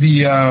bought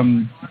the,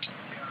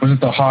 was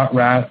it the Hot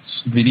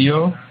Rats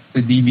video,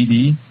 the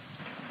DVD?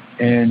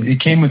 And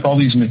it came with all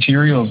these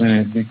materials in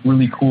it, like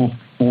really cool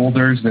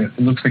folders that it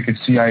looks like a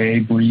CIA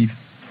brief.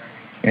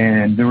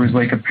 And there was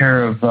like a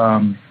pair of,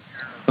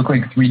 looked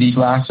like 3D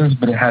glasses,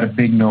 but it had a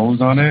big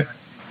nose on it.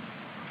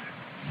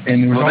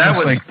 And there was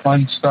almost like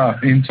fun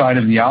stuff inside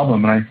of the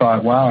album. And I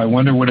thought, wow, I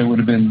wonder what it would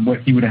have been,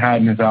 what he would have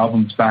had in his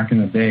albums back in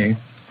the day.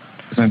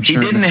 Because I'm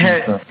sure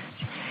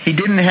he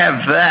didn't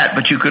have that,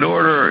 but you could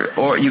order,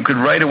 or you could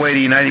write away to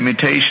United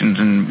Mutations,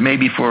 and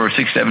maybe for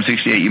 67,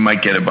 68, you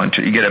might get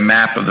you get a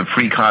map of the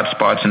freak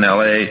hotspots in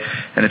LA,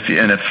 and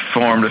a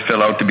form to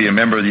fill out to be a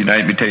member of the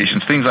United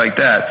Mutations, things like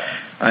that.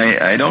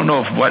 I don't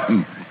know what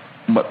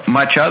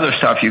much other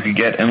stuff you could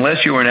get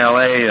unless you were in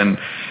LA and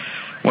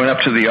went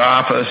up to the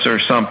office or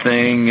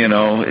something. You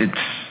know,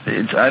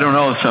 it's I don't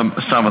know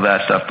some of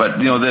that stuff, but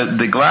you know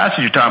the glasses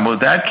you're talking about,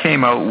 that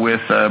came out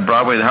with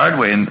Broadway the Hard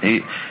Way in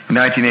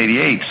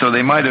 1988, so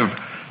they might have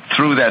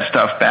threw that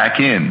stuff back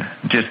in,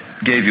 just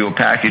gave you a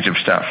package of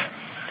stuff.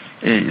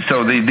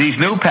 So these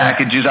new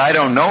packages I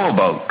don't know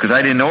about because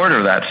I didn't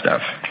order that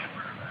stuff.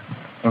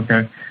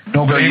 Okay.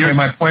 No, but anyway,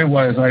 my point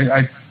was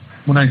I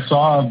when I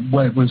saw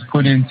what was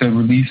put into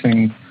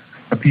releasing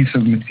a piece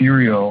of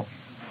material,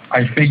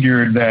 I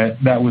figured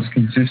that was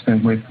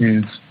consistent with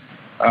his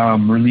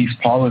release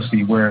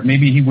policy, where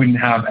maybe he wouldn't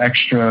have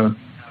extra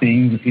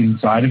things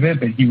inside of it,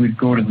 but he would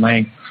go to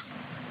lengths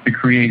to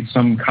create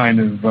some kind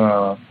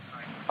of,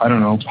 I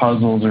don't know,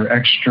 puzzles or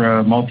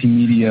extra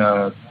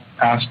multimedia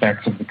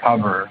aspects of the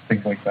cover,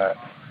 things like that.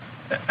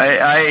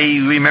 I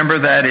remember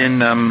that in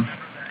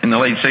the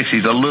late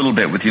 60s a little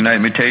bit with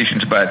United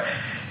Mutations, but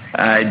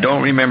I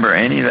don't remember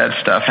any of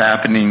that stuff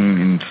happening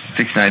in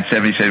 69,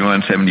 70,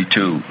 71,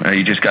 72.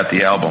 You just got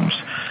the albums.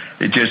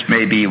 It just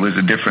maybe it was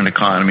a different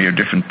economy or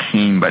different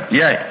team. But,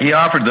 yeah, he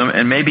offered them.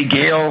 And maybe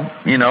Gail,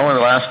 you know, in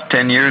the last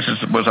 10 years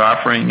was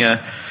offering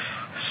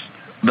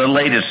the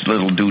latest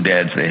little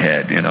doodads they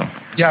had, you know.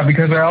 Yeah,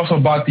 because I also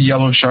bought the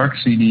Yellow Shark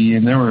CD,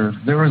 and there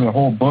was a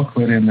whole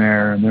booklet in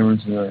there, and there was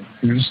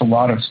just a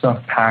lot of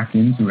stuff packed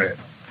into it.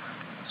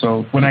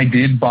 So when I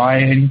did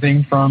buy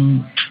anything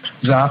from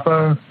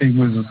Zappa, it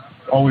was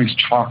always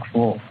chock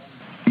full.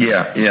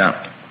 Yeah,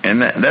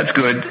 and that's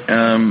good.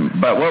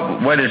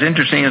 But what is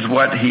interesting is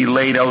what he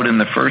laid out in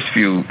the first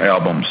few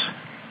albums,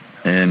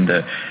 and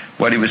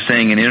what he was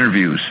saying in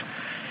interviews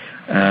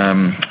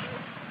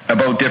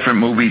about different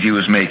movies he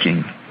was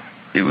making.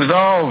 It was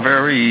all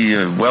very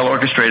well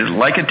orchestrated,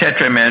 like a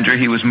Tetra manager.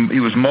 He was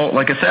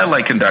like a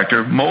satellite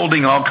conductor,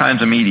 molding all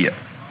kinds of media,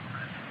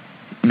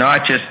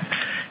 not just,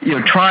 you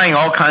know, trying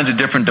all kinds of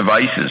different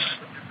devices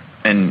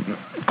and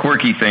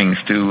quirky things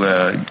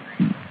to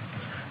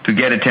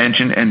get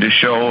attention and to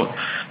show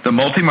the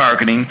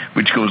multi-marketing,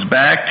 which goes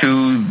back to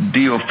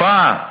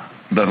DOFA,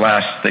 the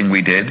last thing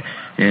we did,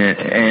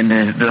 and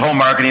the whole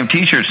marketing of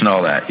T-shirts and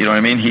all that. You know what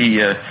I mean?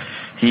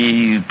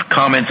 He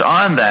comments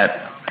on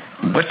that.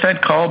 What's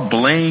that called?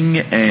 Bling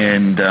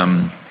and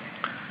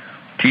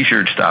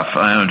T-shirt stuff.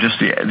 I don't know, just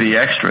the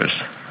extras.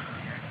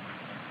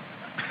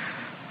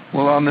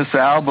 Well, on this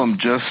album,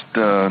 just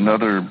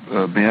another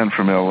band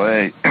from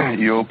L.A.,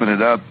 you open it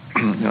up,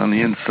 on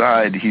the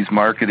inside, he's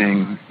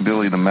marketing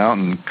Billy the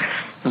Mountain.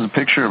 There's a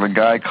picture of a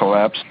guy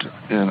collapsed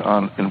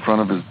in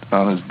front of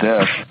on his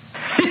desk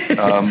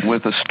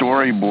with a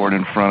storyboard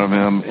in front of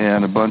him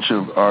and a bunch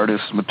of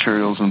artist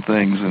materials and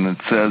things, and it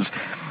says,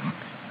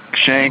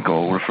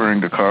 Schenkel,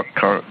 referring to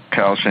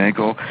Cal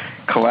Schenkel,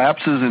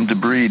 collapses in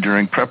debris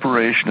during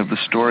preparation of the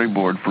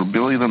storyboard for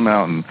Billy the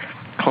Mountain.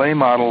 Clay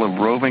model of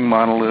roving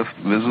monolith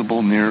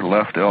visible near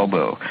left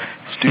elbow.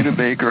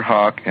 Studebaker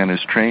hawk and his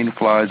trained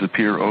flies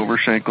appear over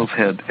Schenkel's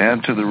head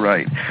and to the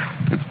right.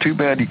 It's too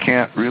bad you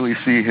can't really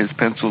see his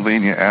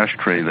Pennsylvania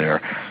ashtray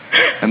there.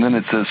 And then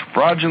it says,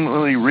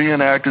 fraudulently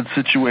reenacted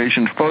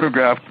situation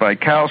photographed by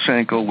Cal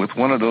Schenkel with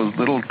one of those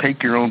little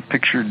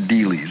take-your-own-picture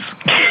dealies.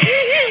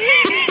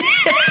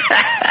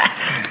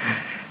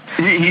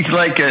 He's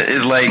like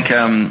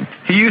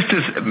he used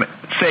to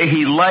say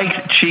he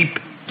liked cheap,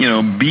 you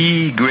know,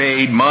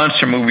 B-grade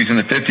monster movies in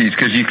the 50s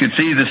because you could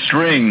see the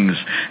strings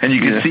and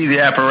you could see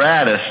the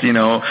apparatus, you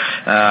know,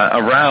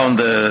 around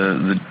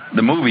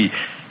the movie.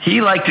 He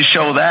liked to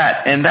show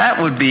that, and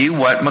that would be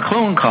what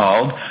McLuhan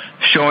called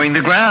showing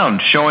the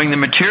ground, showing the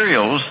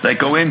materials that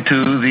go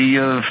into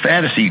the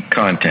fantasy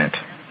content.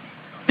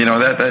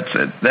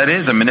 that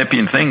is a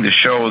menippean thing to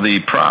show the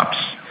props,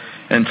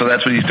 and so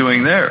that's what he's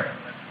doing there.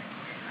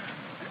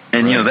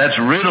 And that's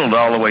riddled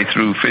all the way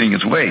through Fitting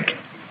His Wake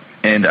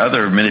and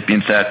other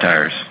menippean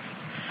satires.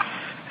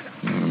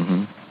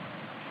 Mm-hmm.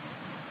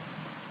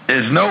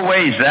 There's no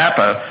way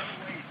Zappa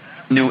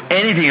knew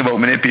anything about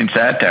menippean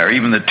satire,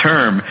 even the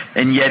term,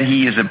 and yet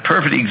he is a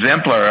perfect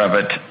exemplar of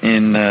it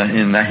in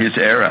his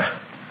era.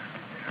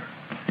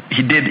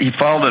 He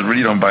followed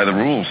it by the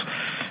rules.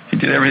 He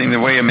did everything the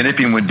way a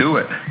menippean would do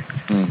it.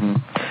 Mm-hmm.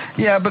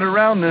 Yeah, but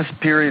around this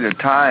period of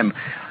time,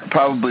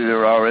 probably they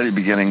were already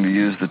beginning to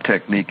use the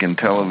technique in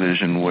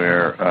television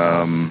where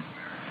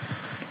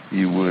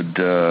you would,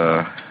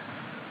 how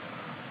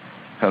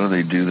do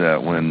they do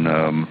that when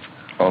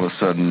all of a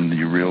sudden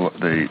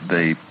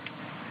they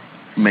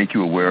make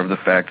you aware of the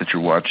fact that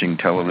you're watching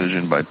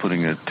television by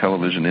putting a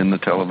television in the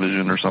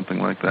television or something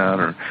like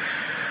that,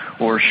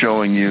 or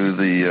showing you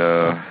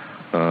the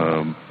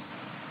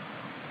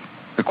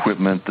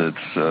equipment that's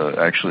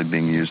actually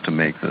being used to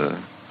make the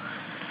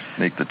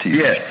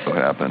TV show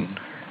happen.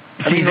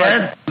 See,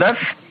 that's a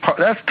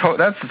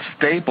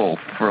staple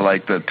for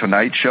like the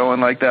Tonight Show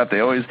and like that. They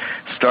always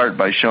start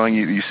by showing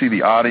you see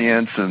the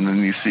audience, and then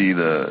you see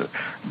the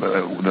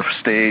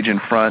stage in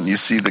front, and you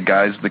see the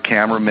guys, the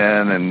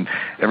cameramen, and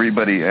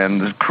everybody,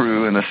 and the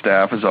crew and the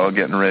staff is all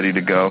getting ready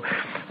to go.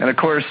 And of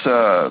course,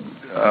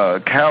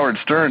 Howard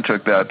Stern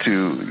took that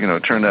to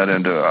turn that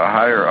into a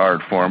higher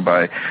art form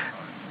by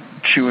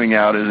chewing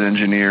out his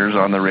engineers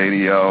on the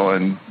radio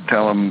and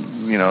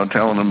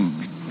telling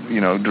them,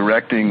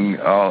 directing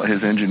all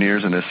his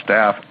engineers and his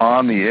staff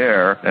on the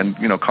air and,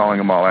 calling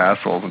them all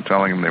assholes and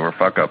telling them they were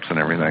fuck-ups and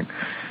everything.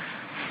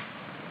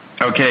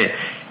 Okay.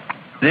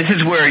 This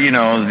is where,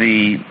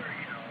 the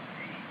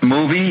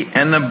movie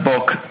and the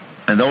book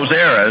and those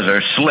eras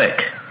are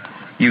slick.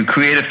 You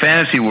create a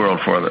fantasy world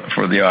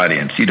for the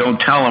audience. You don't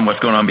tell them what's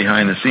going on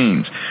behind the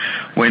scenes.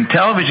 When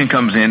television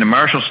comes in, and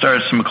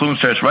McLuhan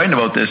starts writing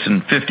about this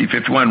in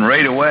 51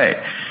 right away,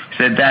 he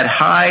said that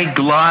high,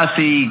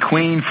 glossy,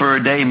 Queen for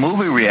a Day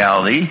movie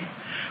reality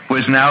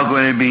was now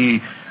going to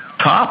be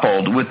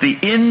toppled with the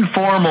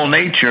informal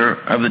nature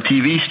of the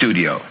TV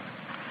studio.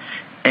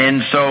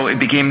 And so it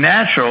became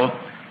natural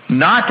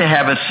not to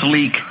have a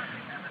sleek,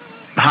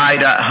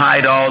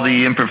 hide all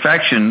the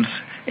imperfections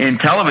in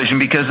television,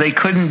 because they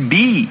couldn't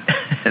be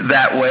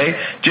that way,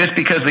 just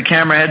because the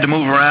camera had to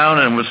move around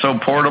and was so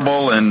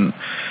portable and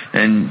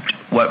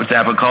what was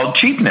Zappa called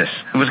cheapness.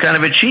 It was kind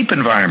of a cheap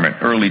environment,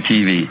 early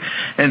TV.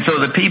 And so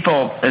the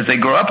people, as they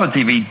grow up on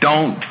TV,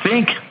 don't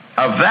think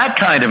of that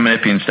kind of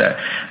menippean satire.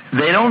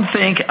 They don't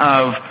think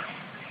of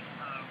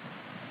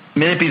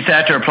menippean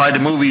satire applied to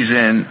movies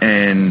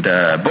and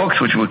books,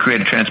 which would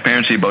create a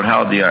transparency about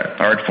how the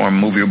art form,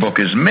 movie or book,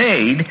 is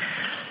made.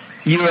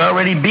 You're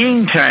already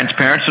being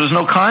transparent, so there's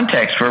no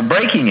context for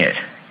breaking it.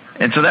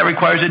 And so that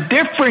requires a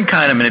different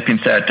kind of menippean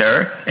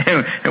satire.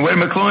 And what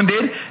McLuhan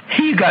did,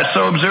 he got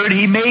so absurd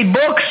he made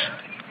books.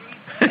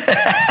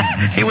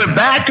 He went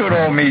back to an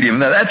old medium.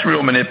 Now that's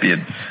real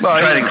menippean. Well,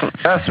 he's a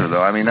professor,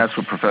 though. I mean, that's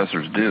what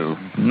professors do.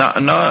 No,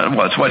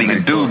 well, it's what he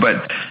could do,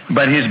 but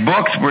his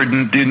books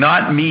did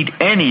not meet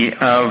any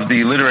of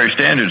the literary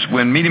standards.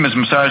 When Medium as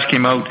Massage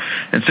came out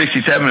in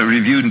 67, it was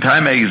reviewed in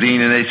Time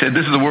magazine, and they said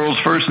this is the world's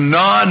first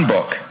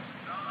non-book.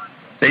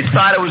 They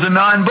thought it was a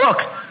non-book.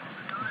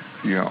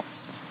 Yeah.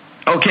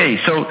 Okay,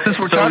 so since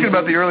we're talking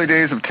about the early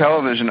days of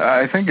television,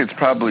 I think it's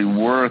probably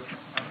worth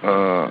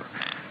a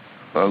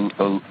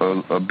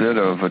bit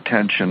of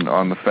attention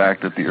on the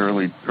fact that the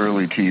early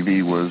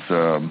TV was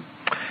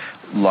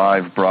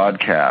live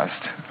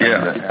broadcast,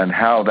 and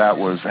how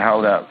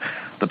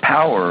the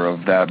power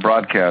of that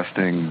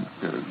broadcasting.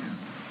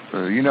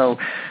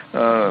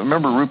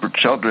 Remember Rupert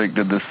Sheldrake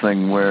did this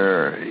thing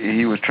where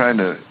he was trying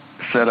to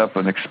set up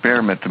an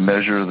experiment to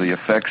measure the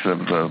effects of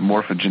the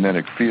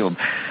morphogenetic field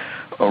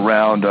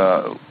around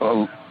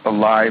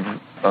live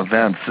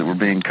events that were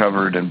being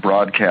covered and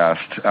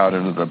broadcast out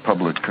into the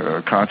public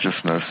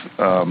consciousness.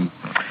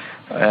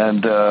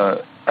 And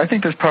I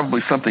think there's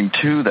probably something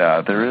to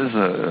that. There is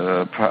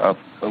an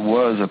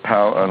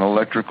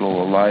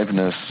electrical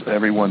aliveness,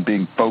 everyone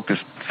being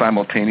focused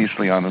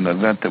simultaneously on an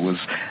event that was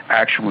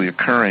actually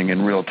occurring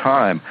in real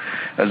time,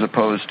 as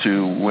opposed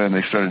to when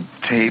they started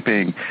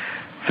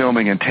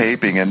filming and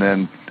taping, and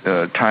then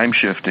time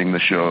shifting the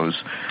shows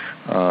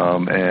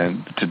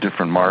and to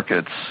different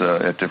markets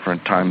at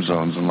different time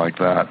zones and like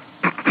that.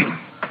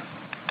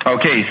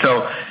 Okay,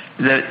 so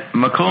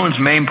McLuhan's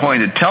main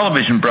point that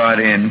television brought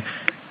in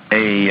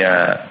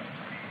a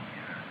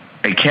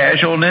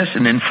casualness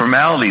and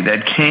informality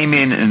that came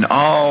in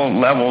all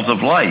levels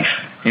of life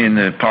in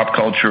the pop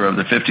culture of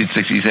the 50s,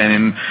 60s,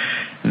 and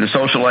in the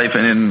social life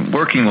and in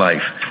working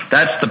life.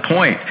 That's the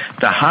point.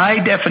 The high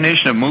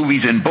definition of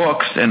movies and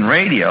books and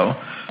radio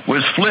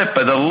was flipped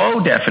by the low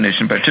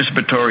definition,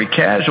 participatory,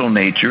 casual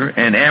nature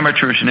and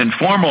amateurish and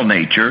informal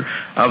nature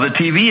of the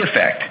TV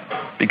effect,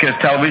 because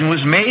television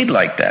was made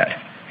like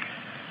that.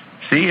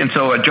 See, and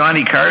so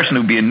Johnny Carson,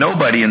 who'd be a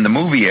nobody in the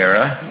movie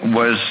era,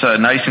 was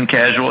nice and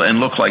casual and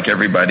looked like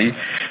everybody.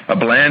 a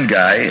bland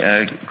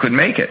guy could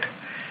make it.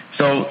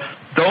 So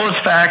those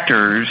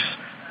factors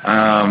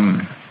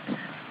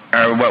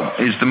are what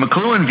is the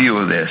McLuhan view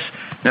of this.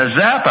 Now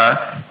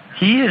Zappa,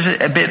 he is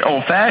a bit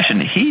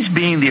old-fashioned. He's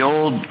being the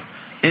old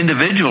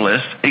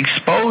individualist,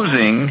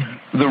 exposing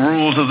the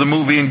rules of the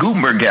movie and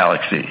Gutenberg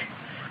galaxy.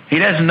 He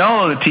doesn't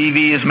know that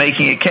TV is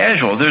making it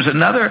casual. There's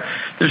an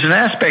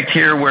aspect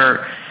here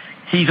where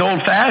he's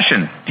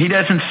old-fashioned. He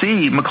doesn't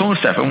see McLuhan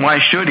stuff, and why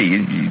should he?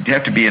 You'd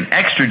have to be an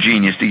extra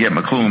genius to get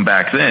McLuhan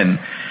back then.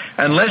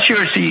 Unless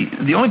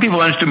the only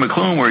people who understood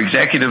McLuhan were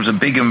executives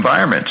of big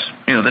environments,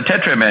 the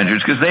Tetra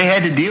managers, because they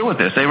had to deal with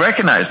this. They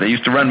recognized they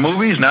used to run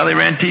movies, now they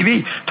ran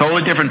TV.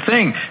 Totally different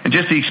thing. And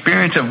just the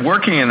experience of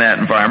working in that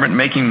environment,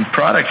 making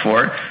product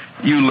for it,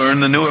 you learn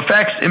the new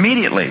effects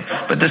immediately.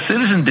 But the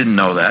citizen didn't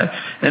know that,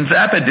 and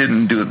Zappa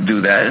didn't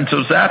do that. And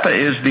so Zappa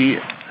is the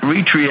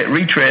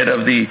retread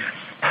of the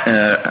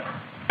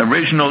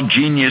original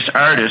genius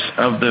artist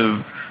of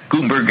the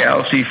Gutenberg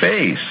Galaxy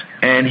phase.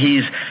 And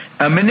he's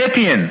a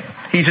menippean.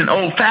 He's an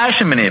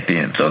old-fashioned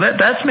menippean. So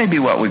that's maybe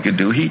what we could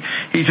do. He's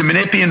a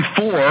menippean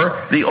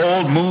for the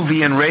old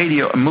movie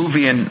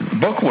and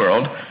book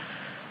world.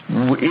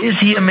 Is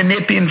he a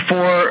menippean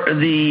for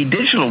the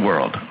digital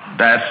world?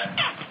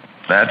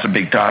 That's a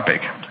big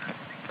topic.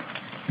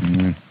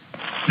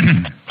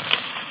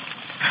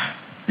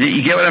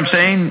 You get what I'm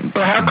saying?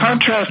 Well, how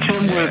contrast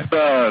him with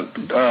Bob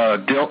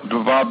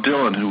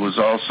Dylan, who was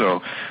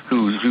also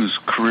whose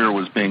career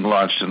was being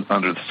launched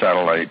under the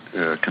satellite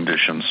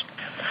conditions?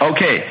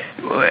 Okay,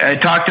 I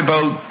talked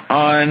about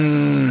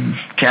on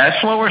Cash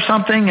Flow or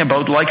something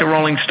about Like a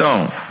Rolling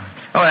Stone.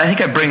 Oh, I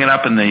think I bring it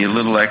up in the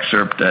little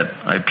excerpt that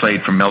I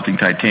played from Melting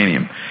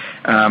Titanium.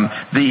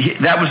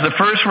 That was the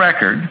first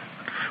record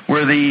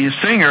where the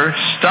singer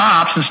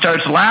stops and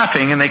starts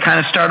laughing, and they kind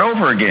of start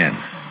over again.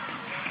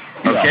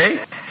 Okay?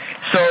 Yeah.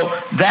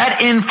 So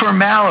that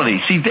informality,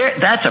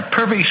 that's a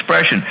perfect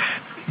expression.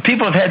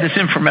 People have had this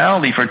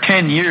informality for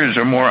 10 years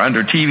or more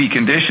under TV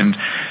conditions.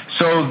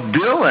 So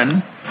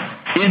Dylan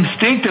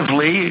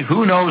instinctively,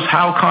 who knows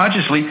how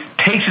consciously,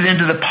 takes it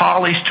into the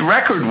polished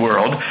record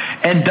world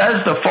and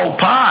does the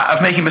faux pas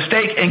of making a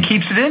mistake and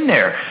keeps it in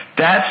there.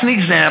 That's an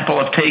example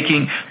of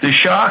taking the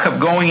shock of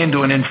going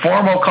into an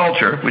informal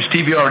culture, which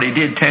TV already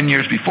did 10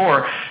 years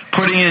before,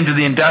 putting it into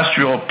the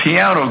industrial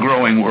piano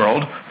growing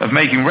world of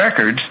making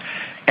records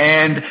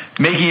and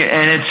making it,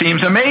 and it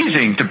seems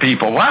amazing to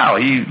people. Wow,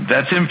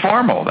 that's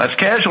informal. That's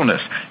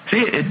casualness.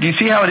 See, do you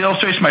see how it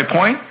illustrates my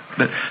point?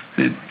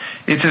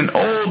 It's an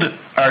old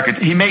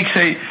archetype. He makes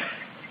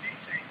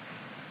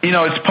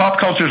it's pop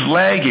culture's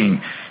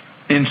lagging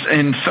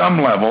in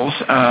some levels,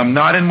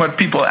 not in what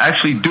people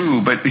actually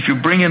do, but if you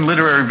bring in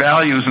literary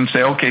values and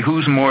say, okay,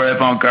 who's more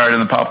avant-garde in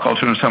the pop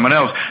culture than someone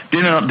else?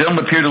 Dylan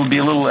appeared to be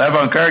a little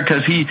avant-garde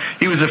because he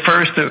was the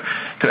first to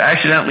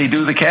accidentally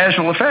do the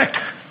casual effect.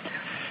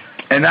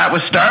 And that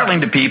was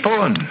startling to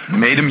people and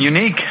made him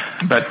unique.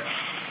 But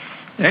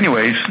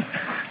anyways,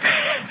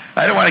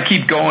 I don't want to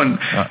keep going.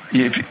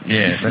 You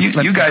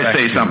guys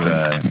say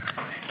something.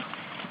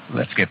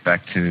 Let's get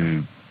back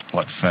to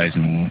what phase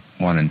 1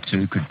 and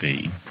 2 could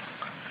be.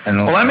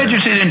 And well, I'm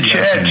interested in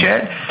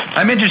Chad.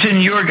 I'm interested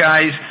in your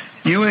guys.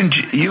 You and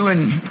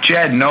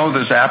Chad know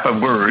the Zappa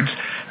words.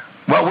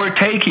 What we're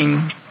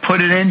taking,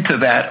 put it into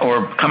that,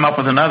 or come up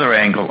with another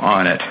angle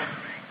on it.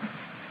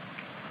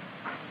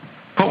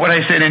 Put what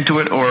I said into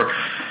it, or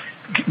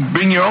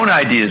bring your own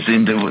ideas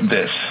into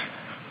this.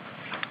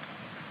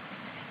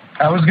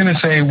 I was going to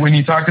say, when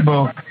you talked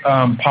about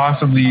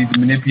possibly the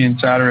menippean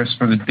satirist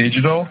for the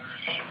digital,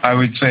 I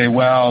would say,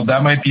 well,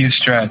 that might be a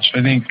stretch.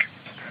 I think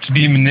to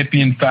be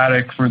menippean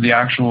phatic for the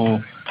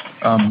actual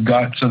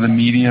guts of the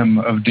medium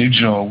of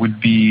digital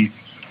would be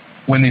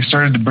when they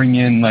started to bring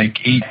in like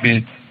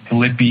 8-bit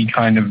blippy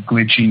kind of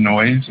glitchy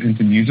noise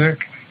into music.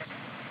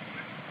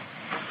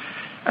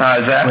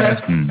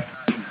 Zappa?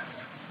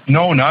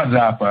 No, not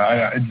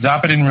Zappa.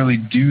 Zappa didn't really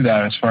do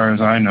that as far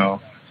as I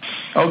know.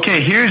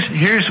 Okay, here's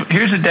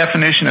a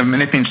definition of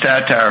menippean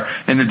satire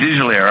in the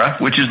digital era,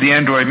 which is the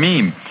Android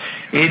meme.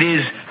 It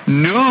is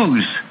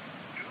news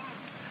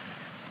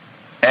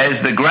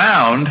as the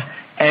ground,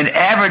 and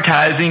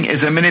advertising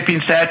is a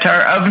menippean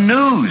satire of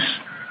news,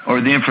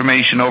 or the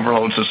information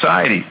overload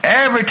society.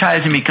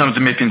 Advertising becomes a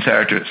menippean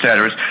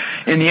satirist.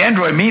 In the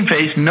Android meme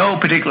phase, no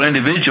particular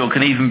individual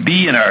can even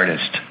be an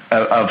artist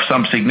of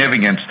some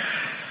significance.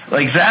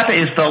 Like Zappa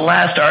is the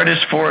last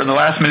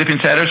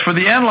menippean satirist for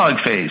the analog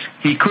phase.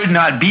 He could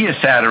not be a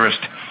satirist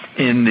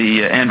in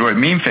the Android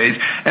meme phase,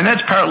 and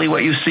that's partly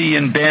what you see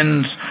in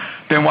Ben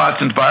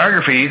Watson's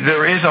biography.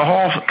 There is a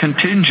whole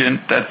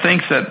contingent that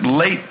thinks that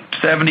late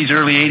 70s,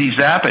 early 80s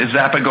Zappa is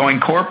Zappa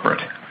going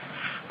corporate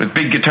with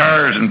big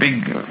guitars and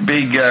big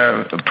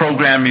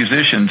program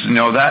musicians.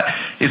 That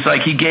it's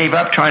like he gave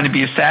up trying to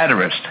be a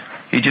satirist.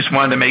 He just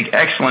wanted to make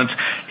excellence.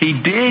 He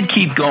did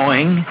keep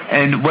going,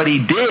 and what he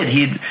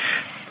did,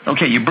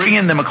 you bring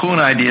in the McLuhan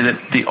idea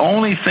that the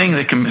only thing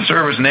that can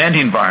serve as an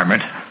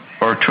anti-environment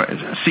or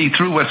see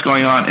through what's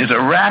going on, is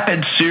a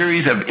rapid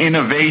series of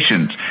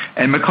innovations.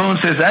 And McLuhan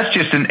says that's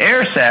just an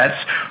ersatz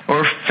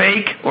or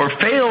fake or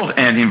failed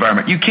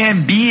anti-environment. You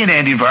can't be an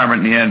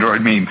anti-environment in the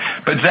Android meme.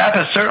 But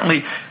Zappa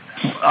certainly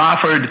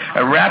offered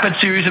a rapid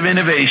series of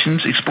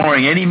innovations,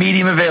 exploring any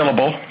medium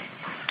available.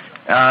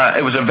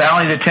 It was a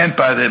valiant attempt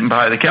by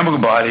the chemical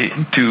body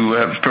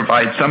to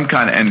provide some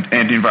kind of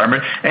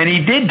anti-environment, and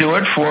he did do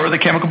it for the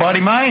chemical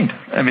body mind.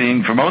 I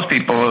mean, for most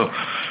people,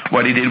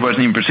 what he did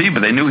wasn't even perceived,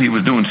 but they knew he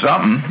was doing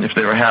something. If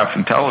they were half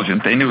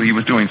intelligent, they knew he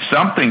was doing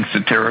something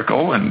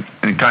satirical, and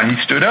kind of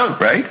he stood out,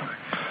 right?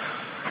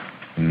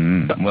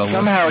 Well,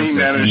 somehow he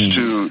managed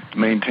to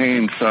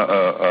maintain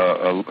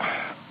a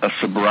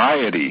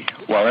sobriety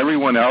while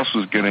everyone else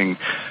was getting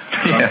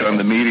drunk on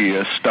the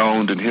media,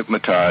 stoned and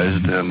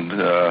hypnotized, and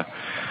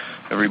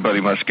everybody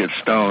must get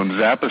stoned.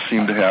 Zappa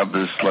seemed to have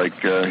this,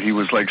 he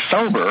was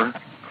sober,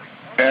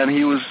 and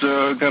he was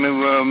going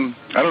to,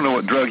 I don't know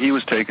what drug he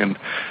was taking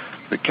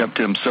that kept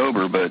him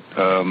sober, but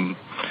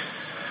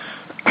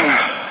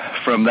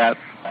from that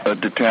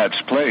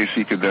detached place,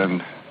 he could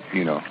then,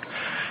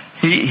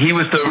 He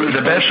was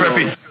the best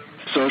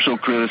social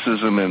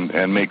criticism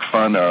and make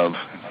fun of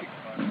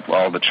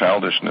all the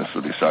childishness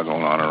that he saw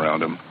going on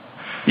around him.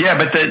 Yeah,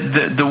 but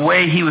the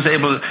way he was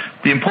able to,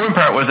 the important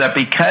part was that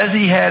because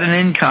he had an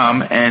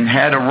income and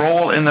had a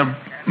role in the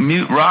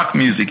rock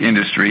music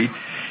industry,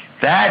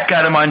 that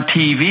got him on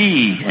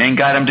TV and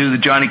got him to do the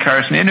Johnny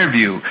Carson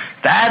interview.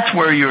 That's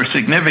where you're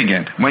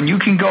significant. When you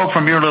can go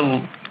from your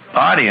little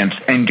audience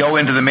and go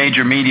into the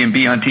major media and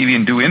be on TV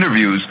and do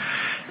interviews,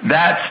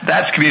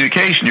 that's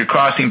communication. You're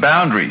crossing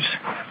boundaries.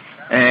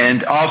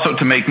 And also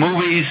to make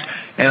movies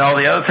and all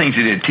the other things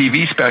he did,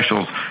 TV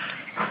specials.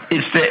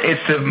 It's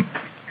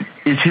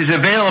his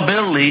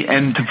availability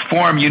and to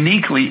perform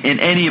uniquely in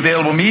any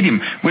available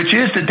medium, which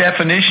is the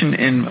definition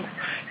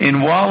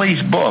in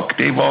Wally's book,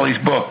 Dave Wally's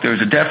book. There's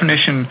a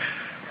definition,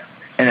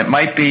 and it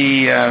might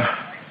be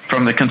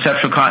from the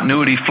Conceptual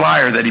Continuity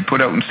flyer that he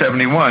put out in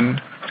 71.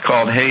 It's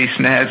called Hey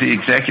Snazzy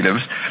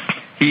Executives.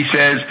 He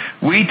says,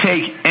 we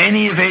take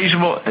any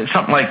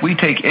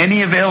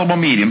available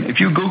medium. If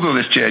you Google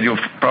this, Chad, you'll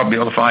probably be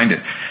able to find it.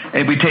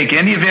 And we take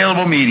any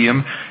available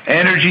medium,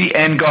 energy,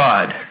 and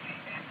God.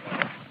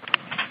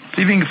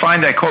 See if you can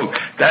find that quote.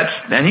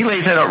 And he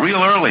lays that out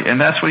real early, and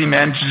that's what he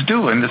manages to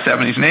do in the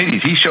 70s and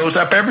 80s. He shows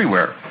up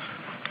everywhere.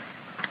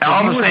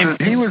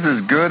 He was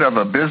as good of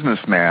a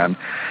businessman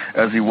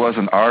as he was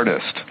an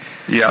artist.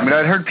 Yeah. I mean,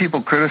 I'd heard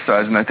people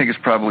criticize, and I think it's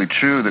probably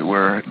true, that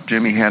where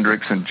Jimi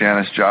Hendrix and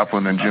Janis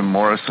Joplin and Jim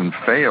Morrison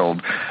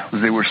failed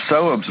was they were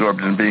so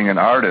absorbed in being an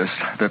artist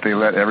that they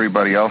let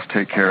everybody else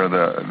take care of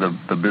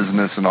the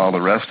business and all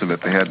the rest of it.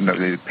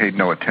 They paid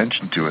no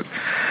attention to it,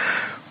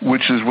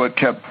 which is what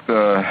kept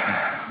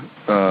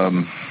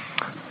Zappa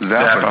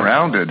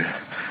grounded.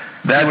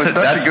 He was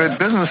such a good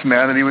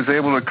businessman that he was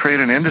able to create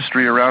an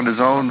industry around his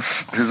own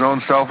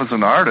self as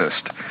an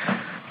artist.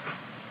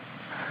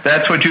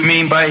 That's what you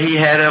mean by he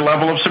had a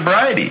level of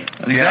sobriety.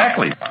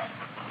 Exactly.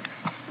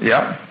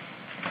 Yeah,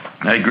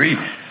 I agree.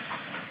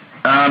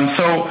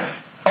 So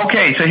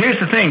here's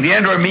the thing. The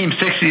Android meme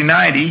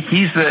 60-90,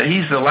 he's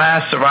the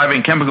last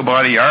surviving chemical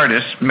body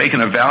artist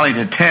making a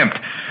valiant attempt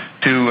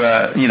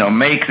to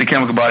make the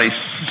chemical body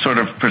sort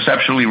of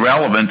perceptually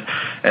relevant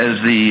as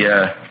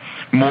the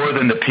more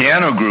than the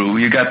piano grew.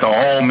 You got the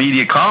whole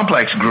media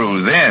complex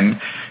grew then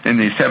in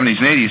the 70s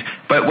and 80s.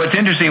 But what's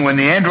interesting, when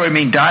the Android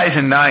meme dies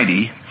in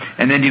 90,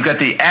 and then you've got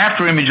the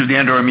after image of the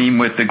Android meme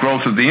with the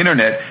growth of the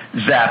internet,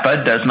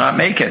 Zappa does not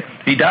make it.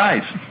 He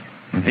dies.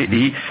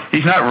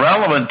 He's not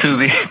relevant to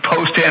the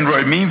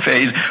post-Android meme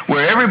phase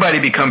where everybody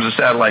becomes a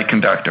satellite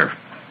conductor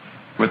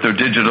with their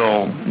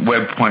digital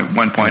Web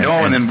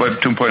 1.0 and then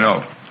Web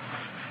 2.0.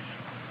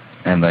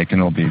 And they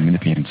can all be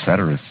menippean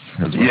satirists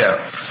as well. Yeah.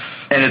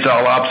 And it's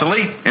all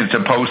obsolete. It's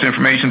a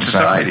post-information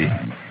society.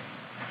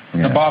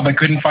 Yeah. Bob, I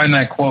couldn't find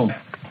that quote.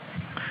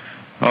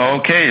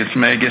 Okay,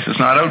 I guess it's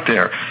not out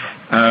there.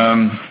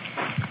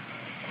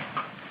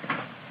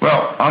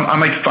 Well, I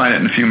might find it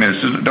in a few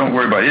minutes. So don't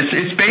worry about it.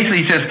 It's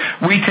basically, he says,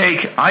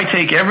 I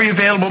take every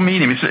available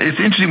medium. It's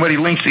interesting what he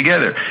links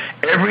together.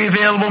 Every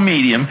available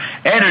medium,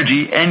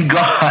 energy, and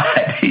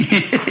God.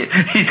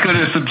 He's going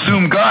to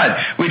subsume God,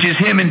 which is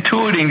him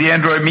intuiting the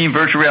Android meme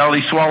virtual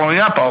reality, swallowing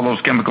up all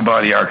those chemical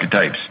body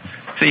archetypes.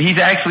 See, he's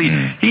actually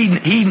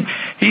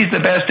he's the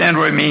best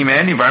Android meme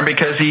environment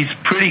because he's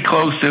pretty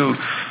close to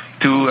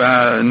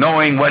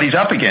knowing what he's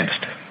up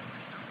against.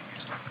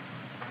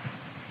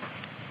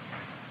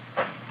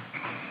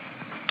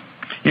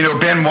 You know,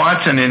 Ben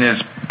Watson in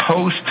his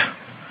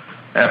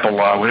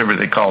post-epilogue, whatever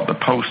they call it,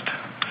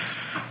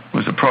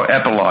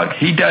 epilogue.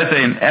 He does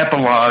an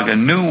epilogue, a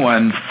new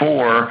one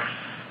for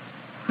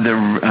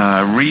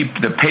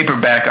the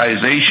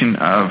paperbackization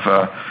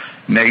of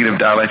Negative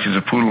Dialectics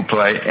of Poodle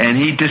Play, and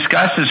he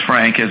discusses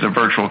Frank as a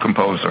virtual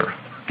composer.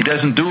 He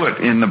doesn't do it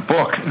in the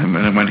book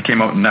when it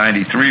came out in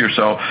 93 or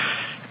so,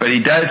 but he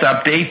does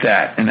update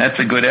that, and that's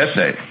a good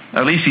essay.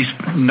 At least he's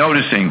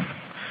noticing.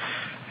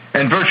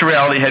 And virtual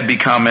reality had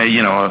become a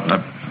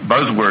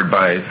buzzword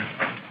by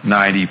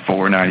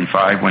 94,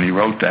 95 when he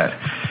wrote that.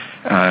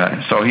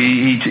 So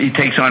he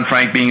takes on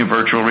Frank being a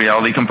virtual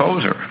reality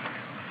composer.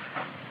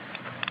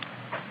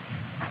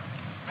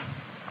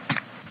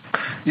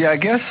 Yeah, I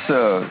guess,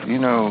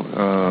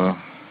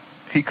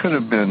 he could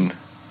have been,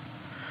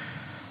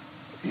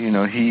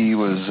 he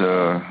was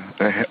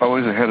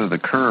always ahead of the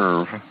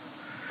curve.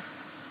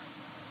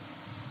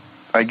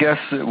 I guess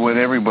when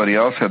everybody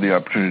else had the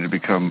opportunity to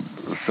become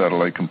a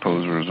satellite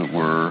composer, as it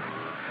were,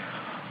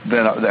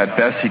 then at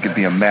best he could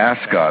be a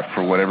mascot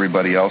for what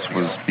everybody else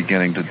was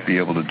beginning to be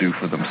able to do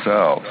for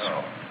themselves.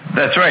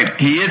 That's right.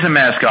 He is a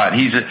mascot.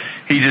 He's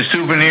a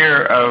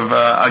souvenir of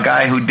a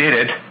guy who did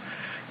it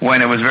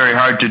when it was very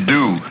hard to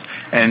do.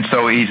 And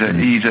so he's an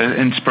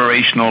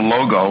inspirational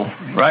logo,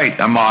 right,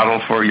 a model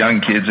for young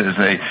kids as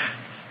they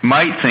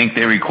might think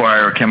they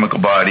require a chemical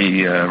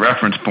body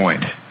reference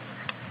point.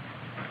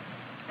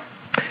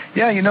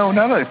 Yeah, now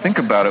that I think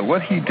about it,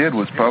 what he did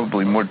was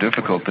probably more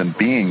difficult than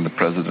being the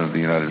President of the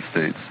United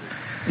States.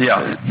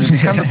 Yeah. To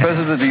become the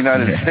President of the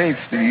United States,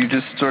 you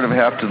just sort of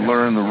have to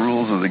learn the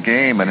rules of the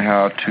game and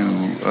how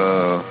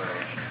to,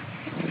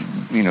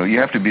 you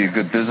have to be a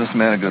good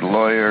businessman, a good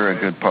lawyer, a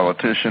good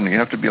politician. You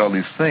have to be all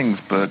these things.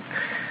 But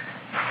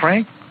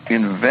Frank he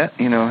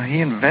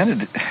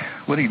invented,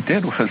 what he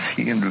did was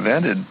he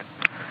invented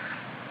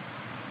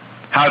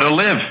how to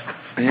live.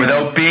 Yeah.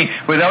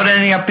 Without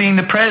ending up being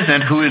the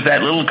president, who is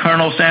that little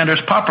Colonel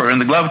Sanders pupper in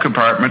the glove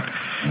compartment,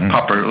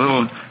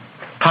 little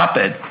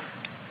puppet,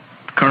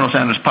 Colonel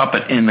Sanders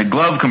puppet in the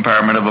glove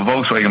compartment of a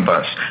Volkswagen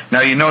bus.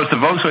 Now you notice the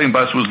Volkswagen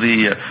bus was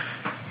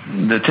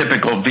the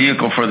typical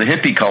vehicle for the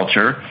hippie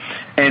culture,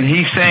 and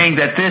he's saying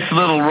that this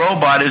little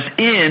robot is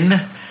in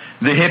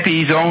the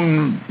hippie's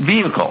own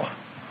vehicle.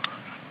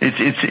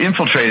 It's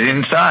infiltrated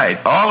inside,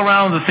 all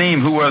around the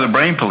theme. Who are the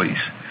brain police?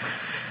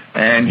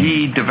 And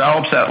he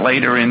develops that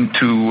later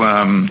into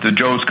the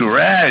Joe's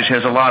Garage,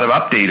 has a lot of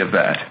update of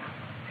that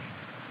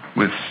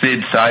with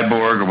Sid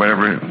Cyborg or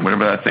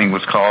whatever that thing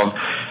was called.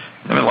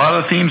 I mean, a lot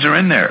of the themes are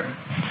in there.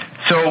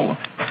 So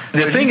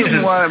the thing is,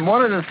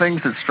 one of the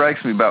things that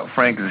strikes me about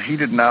Frank is he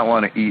did not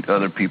want to eat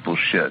other people's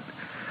shit.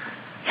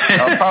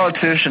 A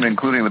politician,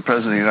 including the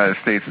President of the United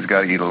States, has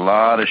got to eat a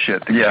lot of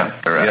shit to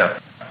get there. Yeah.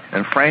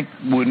 And Frank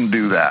wouldn't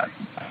do that.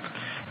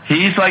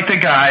 He's like the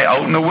guy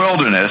out in the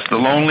wilderness, the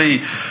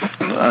lonely,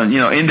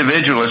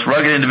 individualist,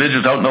 rugged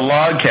individuals out in the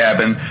log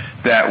cabin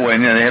that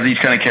when they have these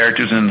kind of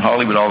characters in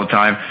Hollywood all the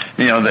time,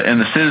 and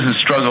the citizens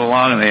struggle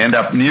along and they end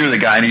up near the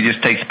guy and he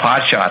just takes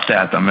pot shots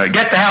at them. Like,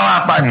 get the hell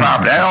off my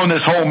property. I own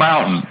this whole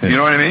mountain. You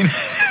know what I mean?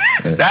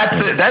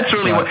 That's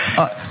really what...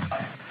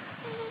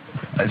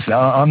 So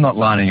I'm not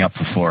lining up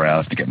for 4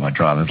 hours to get my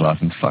driver's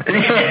license. Fuck.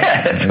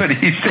 Yeah, that's what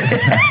he said.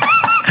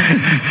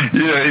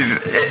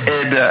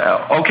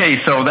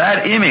 Okay, so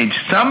that image,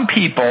 some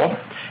people,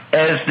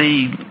 as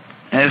the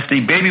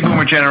baby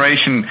boomer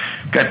generation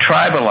got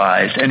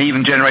tribalized, and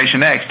even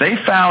Generation X, they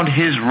found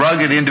his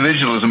rugged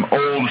individualism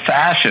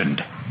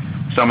old-fashioned.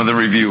 Some of the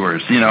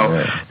reviewers, they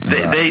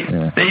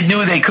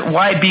knew they could.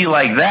 Why be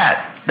like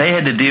that? They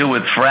had to deal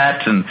with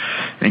frats and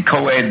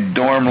co-ed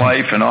dorm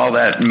life and all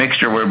that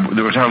mixture where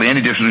there was hardly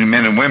any difference between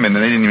men and women,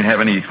 and they didn't even have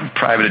any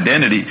private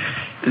identity.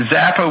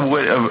 Zappa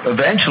would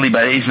eventually,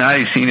 by age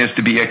 90, seen as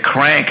to be a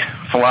crank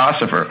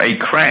philosopher. A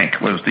crank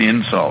was the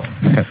insult.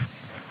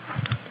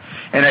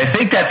 And I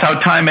think that's how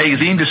Time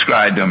magazine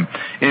described him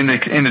in the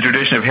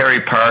tradition of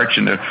Harry Parch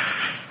and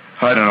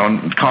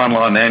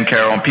Conlaw and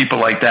Nancarrow and people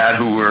like that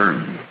who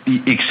were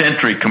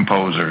eccentric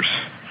composers.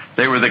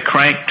 They were the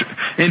cranked,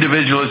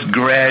 individualist,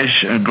 garage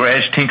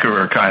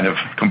tinkerer kind of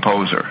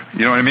composer.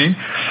 You know what I mean?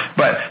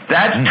 But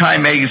that's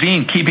Time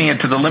magazine, keeping it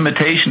to the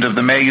limitations of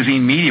the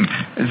magazine medium.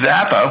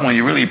 Zappa, when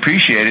you really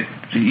appreciate it,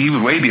 he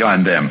was way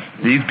beyond them.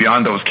 He's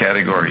beyond those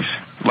categories.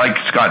 Like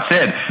Scott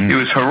said, it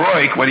was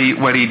heroic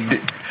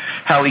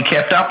how he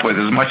kept up with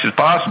as much as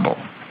possible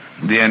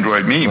the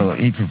android meme. Well,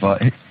 he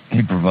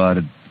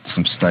provided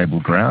some stable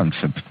ground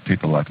for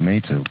people like me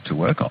to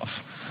work off.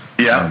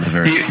 Yeah,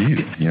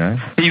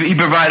 he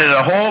provided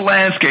a whole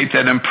landscape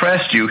that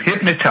impressed you,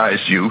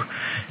 hypnotized you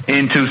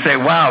into say,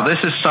 wow, this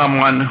is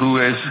someone who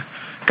has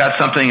got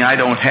something I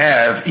don't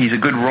have. He's a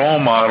good role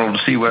model to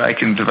see what I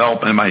can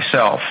develop in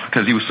myself,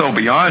 because he was so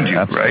beyond you,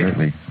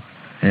 absolutely. Right?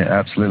 Yeah,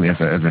 absolutely. As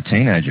a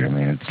teenager, I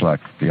mean, it's like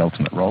the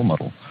ultimate role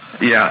model.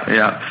 Yeah.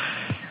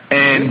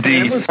 And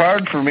it was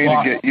hard for me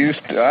to get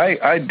used to.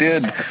 I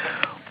did.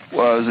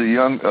 Well, as a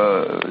young,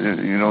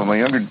 in my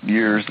younger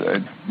years, I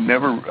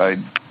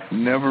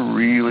never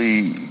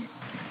really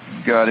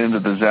got into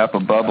the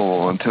Zappa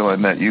bubble until I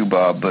met you,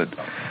 Bob. But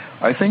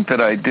I think that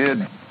I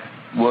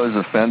was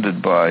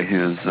offended by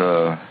his.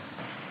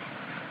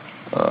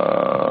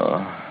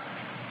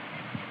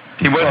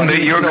 He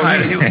wasn't your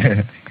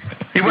kind.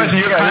 He wasn't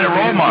your kind of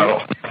role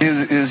model.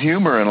 His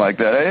humor and like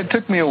that. It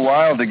took me a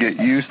while to get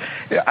used.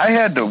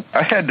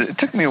 It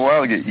took me a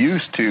while to get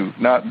used to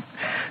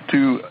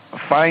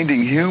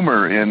finding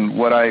humor in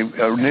what I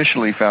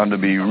initially found to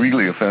be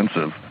really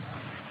offensive.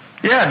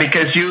 Yeah,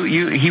 because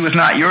he was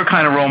not your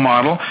kind of role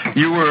model.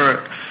 You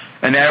were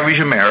an average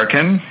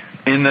American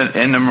in the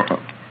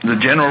the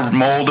general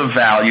mold of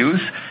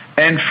values,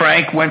 and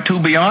Frank went too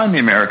beyond the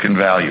American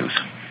values.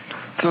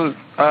 So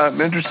I'm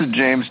interested,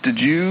 James, did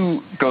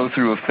you go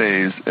through a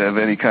phase of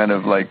any kind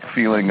of like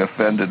feeling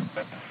offended,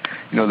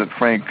 that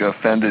Frank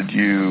offended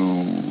you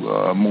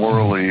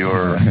morally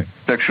or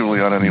sexually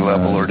on any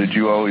level, or did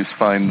you always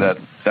find that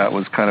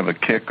was kind of a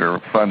kick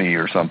or funny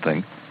or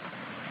something?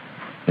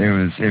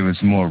 It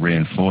was more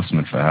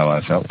reinforcement for how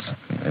I felt.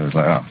 It was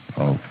like,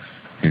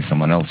 here's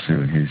someone else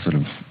who sort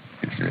of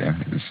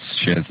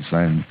shares the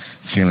same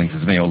feelings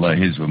as me, although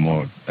his were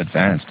more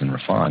advanced and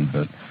refined.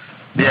 But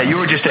yeah, you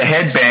were just a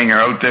headbanger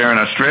out there in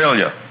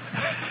Australia.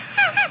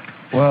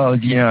 Well,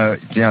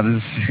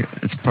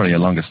 it's probably a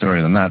longer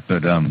story than that,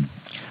 but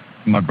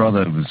my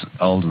brother was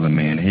older than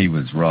me, and he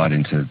was right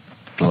into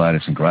the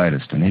latest and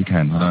greatest, and he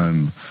came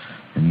home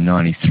in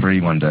 '93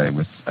 one day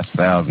with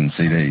 1,000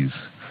 CDs,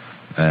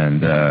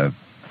 and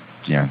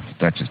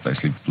that just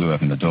basically blew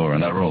open the door,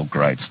 and they were all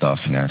great stuff,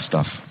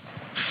 stuff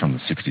from the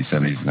 60s,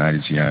 70s, and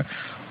 80s,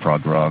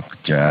 prog rock,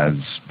 jazz,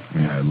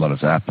 a lot of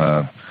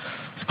Zappa,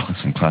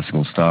 some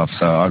classical stuff,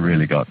 so I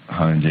really got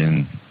honed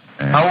in.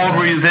 And, how old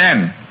were you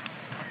then?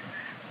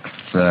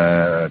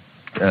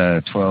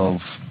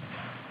 12.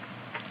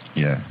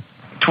 Yeah.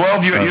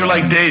 12, you're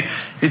like Dave.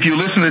 If you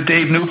listen to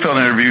Dave Neufeld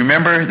interview,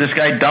 remember this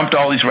guy dumped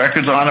all these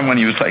records on him when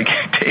he was like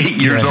 8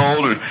 years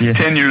old or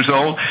 10 years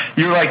old.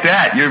 You're like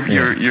that.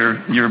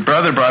 Your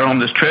brother brought home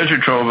this treasure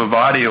trove of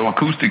audio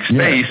acoustic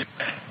space,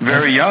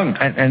 very young.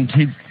 And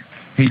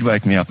he'd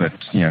wake me up at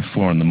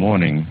 4 in the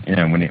morning.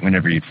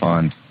 Whenever he'd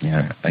find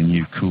a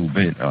new cool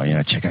bit,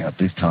 check out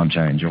this time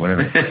change or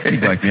whatever.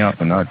 He'd wake me up,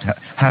 and I'd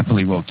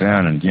happily walk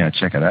down and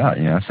check it out.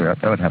 So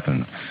that would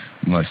happen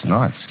most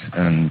nights.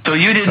 And so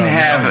you didn't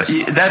have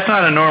that's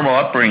not a normal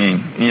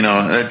upbringing.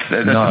 That's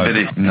a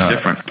bit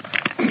different.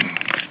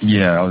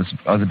 Yeah, I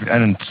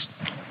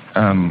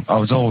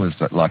was always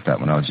like that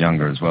when I was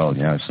younger as well.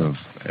 Sort of.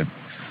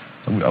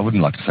 I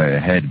wouldn't like to say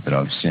ahead, but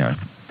I was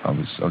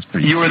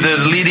pretty. You were the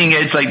leading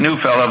edge, like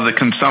Neufeld, of the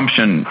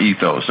consumption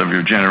ethos of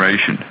your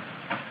generation.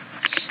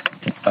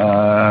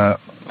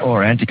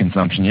 Or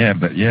anti-consumption,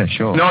 but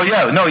sure. No,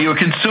 you were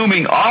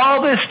consuming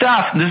all this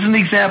stuff. This is an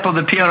example of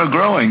the piano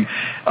growing.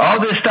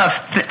 All this stuff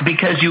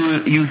because you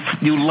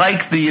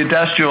liked the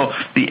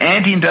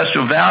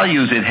anti-industrial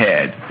values it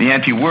had, the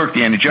anti-work,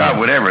 the anti-job,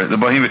 whatever. The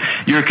bohemian.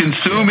 You're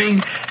consuming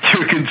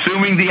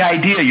the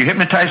idea. You're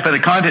hypnotized by the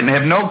content and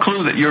have no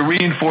clue that you're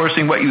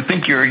reinforcing what you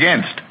think you're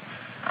against.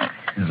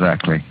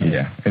 Exactly.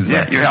 Yeah. Exactly.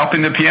 Yeah, you're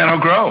helping the piano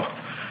grow.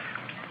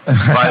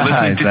 By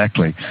listening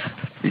exactly.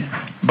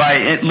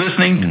 By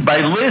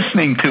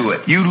listening to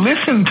it. You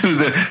listen to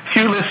the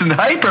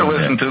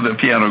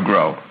piano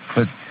grow.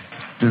 But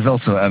there's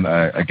also,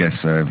 I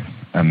guess, a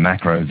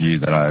macro view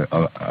that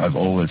I've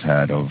always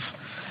had of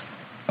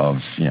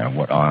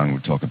what Ian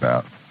would talk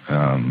about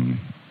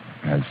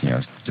as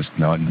just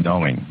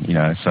knowing.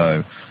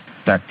 So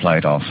that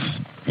played off.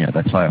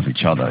 They play off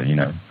each other.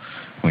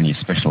 When you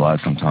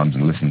specialize sometimes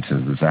and listen to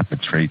the Zappa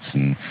treats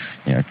and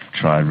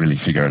try to really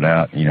figure it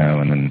out,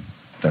 and then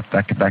that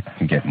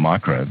can get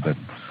micro, but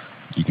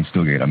you can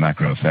still get a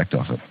macro effect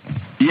off it.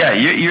 Yeah,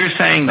 you're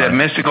saying that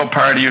mystical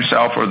part of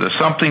yourself, or the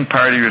something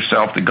part of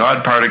yourself, the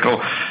God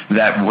particle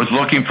that was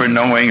looking for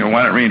knowing or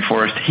wanted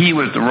reinforced, he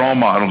was the role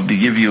model to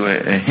give you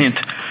a hint,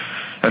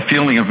 a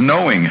feeling of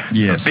knowing,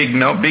 yes. A big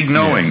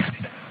knowing. Yes.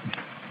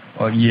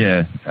 Well,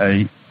 yeah,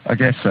 I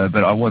guess so,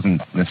 but I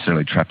wasn't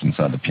necessarily trapped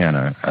inside the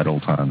piano at all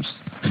times.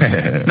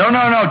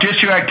 No,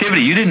 just your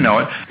activity. You didn't know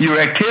it. Your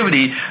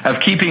activity of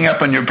keeping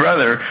up on your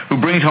brother, who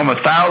brings home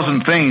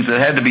 1,000 things that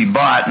had to be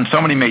bought, and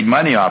somebody made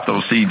money off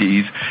those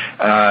CDs,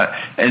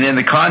 and then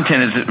the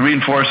content is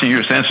reinforcing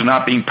your sense of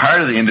not being part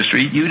of the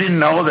industry. You didn't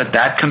know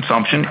that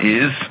consumption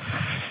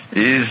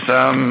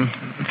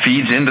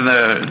feeds into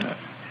the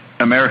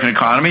American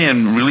economy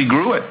and really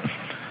grew it.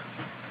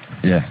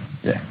 Yeah,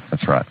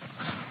 that's right.